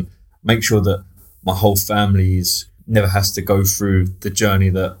safe and make sure that my whole family never has to go through the journey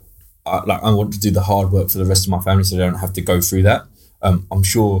that I want to do the hard work for the rest of my family so they don't have to go through that. I'm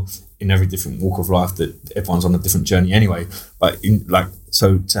sure in every different walk of life that everyone's on a different journey anyway. But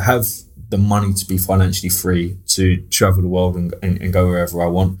so to have the money to be financially free, to travel the world and go wherever I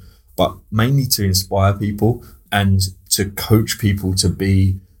want, but mainly to inspire people and to coach people to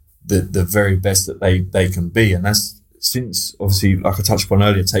be the very best that they can be. And that's since, obviously, like I touched upon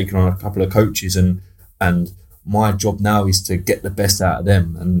earlier, taking on a couple of coaches, and my job now is to get the best out of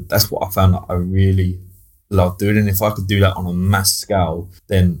them. And that's what I found that I really love doing. And if I could do that on a mass scale,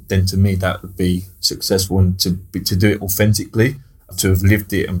 then to me that would be successful. And to do it authentically, to have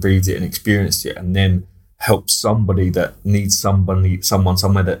lived it and breathed it and experienced it, and then help somebody that needs someone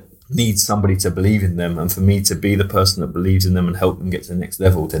somewhere that needs somebody to believe in them, and for me to be the person that believes in them and help them get to the next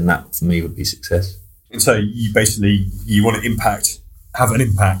level, then that for me would be success. And so you want to have an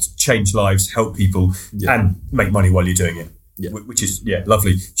impact, change lives, help people, and make money while you're doing it. Yeah. Which is,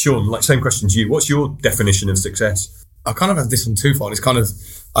 lovely. Sean, like, same question to you. What's your definition of success? I kind of have this on twofold. It's kind of,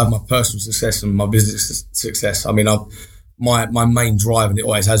 I have my personal success and my business success. I mean, my main drive, and it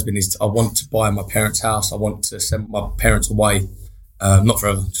always has been, is I want to buy my parents' house. I want to send my parents away, not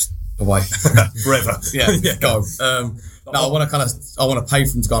forever, just away. Forever. Go. No, I want to pay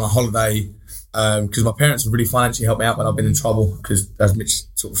for them to go on a holiday, because my parents have really financially helped me out when I've been in trouble, because as Mitch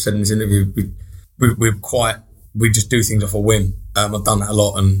sort of said in his interview, we just do things off a whim. I've done that a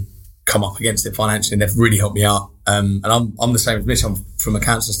lot and come up against it financially, and they've really helped me out. And I'm the same as Mitch. I'm from a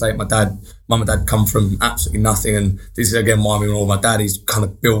cancer state. Mum and dad come from absolutely nothing, and this is again why my dad, he's kind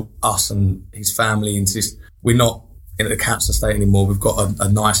of built us and his family into this. We're not in the cancer state anymore. We've got a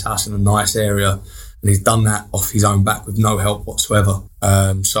nice house in a nice area, and he's done that off his own back with no help whatsoever.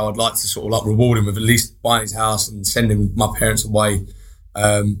 So I'd like to sort of like reward him with at least buying his house and sending my parents away.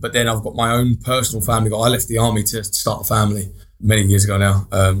 But then I've got my own personal family. I left the army to start a family many years ago now.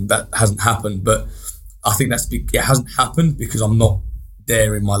 That hasn't happened, but I think it hasn't happened because I'm not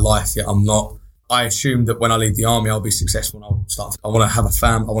there in my life yet. I assume that when I leave the army, I'll be successful and I'll start. I want to have a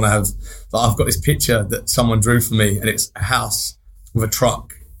fam. I've got this picture that someone drew for me, and it's a house with a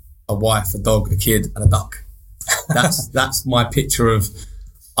truck, a wife, a dog, a kid, and a duck. That's my picture of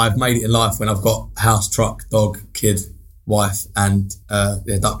I've made it in life when I've got house, truck, dog, kid, wife, and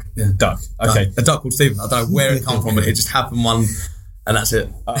duck. Yeah. Duck. Okay. A duck called Stephen. I don't know where it come from, but it just happened one, and that's it.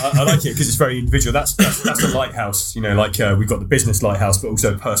 I like it because it's very individual. That's the lighthouse. You know, like we've got the business lighthouse, but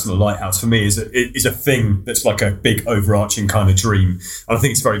also a personal lighthouse. For me, is a thing that's like a big overarching kind of dream, and I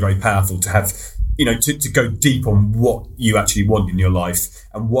think it's very, very powerful to have. You know, to go deep on what you actually want in your life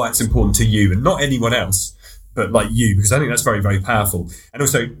and why it's important to you and not anyone else, but like you, because I think that's very, very powerful. And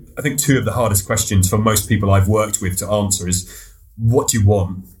also, I think two of the hardest questions for most people I've worked with to answer is, what do you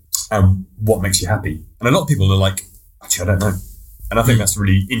want and what makes you happy? And a lot of people are like, actually, I don't know. And I think that's a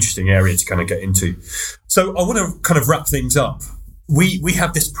really interesting area to kind of get into. So I want to kind of wrap things up. We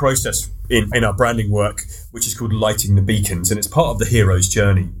have this process in our branding work, which is called lighting the beacons, and it's part of the hero's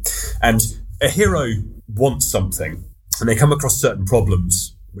journey. And a hero wants something and they come across certain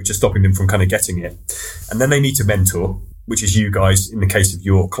problems which are stopping them from kind of getting it. And then they need to mentor, which is you guys in the case of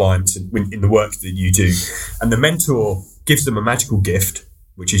your clients in the work that you do. And the mentor gives them a magical gift,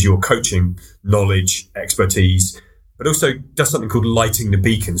 which is your coaching, knowledge, expertise, but also does something called lighting the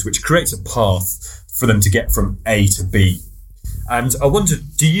beacons, which creates a path for them to get from A to B. And I wonder,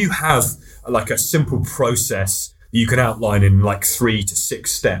 do you have like a simple process that you can outline in like 3 to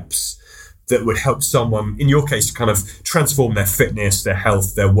 6 steps that would help someone, in your case, kind of transform their fitness, their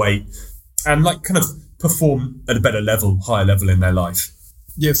health, their weight, and like kind of perform at a better level, higher level in their life?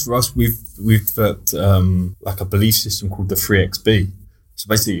 Yeah, for us, we've got like a belief system called the 3XB. So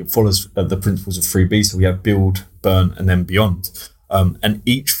basically, it follows the principles of 3B. So we have build, burn, and then beyond. And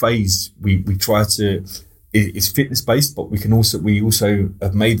each phase we try to is fitness based, but we also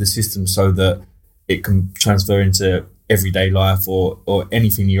have made the system so that it can transfer into everyday life or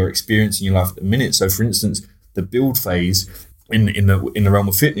anything you're experiencing in your life at the minute. So for instance, the build phase in the realm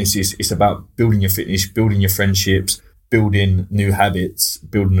of fitness is about building your fitness, building your friendships, building new habits,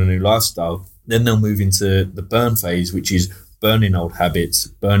 building a new lifestyle. Then they'll move into the burn phase, which is burning old habits,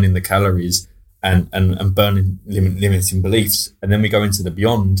 burning the calories and burning limiting beliefs. And then we go into the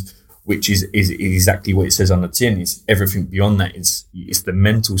beyond, which is exactly what it says on the tin. It's everything beyond that. It's the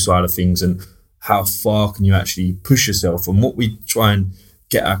mental side of things and how far can you actually push yourself? And what we try and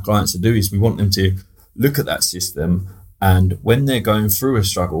get our clients to do is we want them to look at that system, and when they're going through a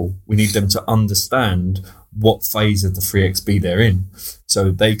struggle, we need them to understand what phase of the 3XB they're in.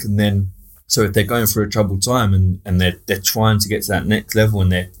 So they can then, so if they're going through a troubled time and they're trying to get to that next level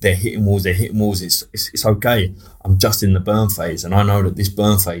and they're hitting walls, it's okay. I'm just in the burn phase and I know that this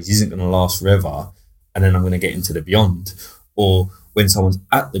burn phase isn't going to last forever, and then I'm going to get into the beyond. Or when someone's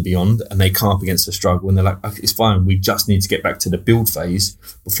at the beyond and they come up against a struggle and they're like, okay, it's fine, we just need to get back to the build phase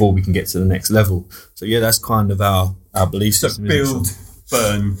before we can get to the next level. So yeah, that's kind of our belief system. So build,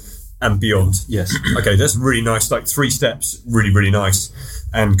 burn, and beyond. Yes. Okay, that's really nice. Like 3 steps, really, really nice.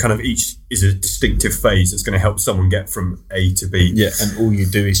 And kind of each is a distinctive phase that's going to help someone get from A to B. Yeah, and all you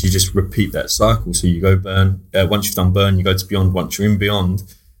do is you just repeat that cycle. So you go burn. Once you've done burn, you go to beyond. Once you're in beyond,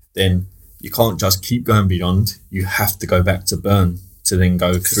 then you can't just keep going beyond. You have to go back to burn to then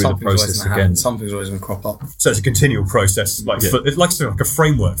go through the process again. Something's always going to crop up. So it's a continual process, like it's like a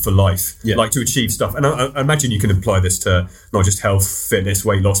framework for life, like to achieve stuff. And I imagine you can apply this to not just health, fitness,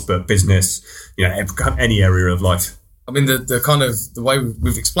 weight loss, but business, any area of life. I mean, the kind of the way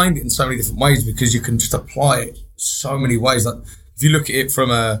we've explained it in so many different ways, because you can just apply it so many ways. Like if you look at it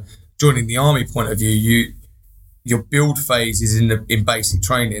from a joining the army point of view, your build phase is in basic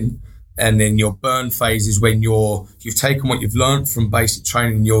training, and then your burn phase is when you've taken what you've learned from basic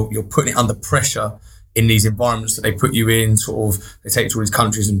training, you're putting it under pressure in these environments that they put you in. Sort of, they take you to all these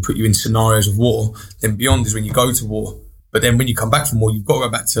countries and put you in scenarios of war. Then beyond is when you go to war. But then when you come back from war, you've got to go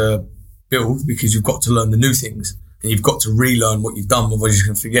back to build, because you've got to learn the new things. And you've got to relearn what you've done, otherwise you're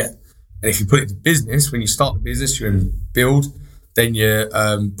going to forget. And if you put it into business, when you start the business, you're in build, then you're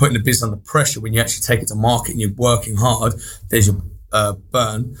putting the business under pressure. When you actually take it to market and you're working hard, there's your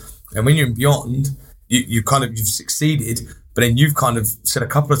burn. And when you're in beyond, you've succeeded, but then you've kind of said a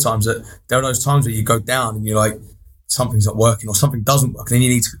couple of times that there are those times where you go down and you're like, something's not working or something doesn't work. And then you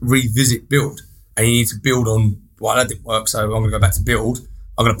need to revisit build, and you need to build on, well, that didn't work, so I'm going to go back to build.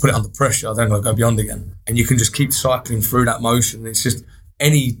 I'm going to put it under pressure, then I'm going to go beyond again. And you can just keep cycling through that motion. It's just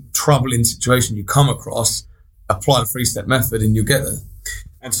any troubling situation you come across, apply the 3-step method and you'll get there.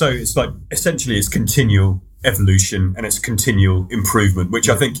 And so it's like, essentially it's continual evolution and it's continual improvement, which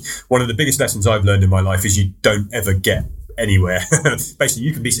I think one of the biggest lessons I've learned in my life is you don't ever get anywhere. Basically,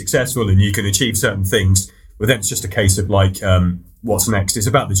 you can be successful and you can achieve certain things, but then it's just a case of like, what's next? It's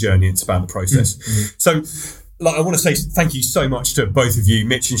about the journey, it's about the process. Mm-hmm. So, I want to say thank you so much to both of you,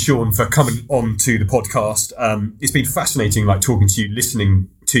 Mitch and Sean, for coming on to the podcast. It's been fascinating, talking to you, listening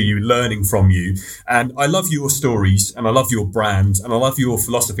to you, learning from you. And I love your stories, and I love your brand, and I love your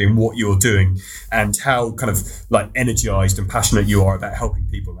philosophy and what you're doing, and how kind of energized and passionate you are about helping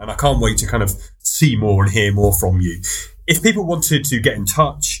people. And I can't wait to kind of see more and hear more from you. If people wanted to get in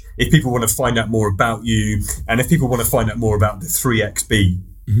touch, if people want to find out more about you, and if people want to find out more about the 3XB,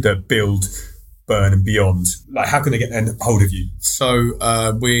 the build, burn and beyond, how can they get a hold of you? So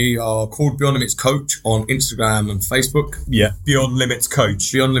we are called Beyond Limits Coach on Instagram and Facebook. Yeah, Beyond Limits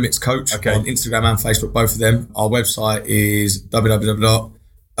Coach. Beyond Limits Coach on Instagram and Facebook, both of them. Our website is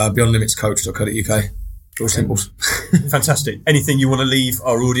www.beyondlimitscoach.co.uk. All symbols. Fantastic. Anything you want to leave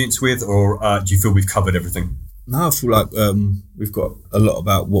our audience with, or do you feel we've covered everything? No, I feel like we've got a lot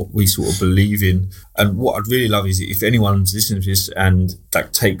about what we sort of believe in. And what I'd really love is if anyone's listening to this and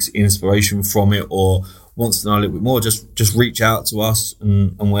takes inspiration from it or wants to know a little bit more, just reach out to us,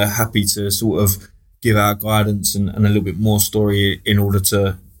 and we're happy to sort of give our guidance and a little bit more story in order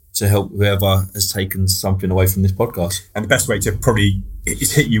to help whoever has taken something away from this podcast. And the best way to probably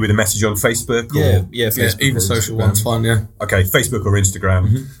is hit you with a message on Facebook? Facebook, either social one's fine, yeah. Okay, Facebook or Instagram.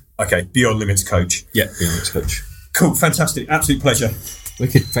 Mm-hmm. Okay, Beyond Limits Coach. Yeah, Beyond Limits Coach. Cool, fantastic, absolute pleasure.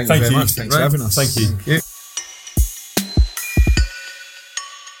 Wicked. Thank you very much. Thanks for having us. Thank you. Thank you.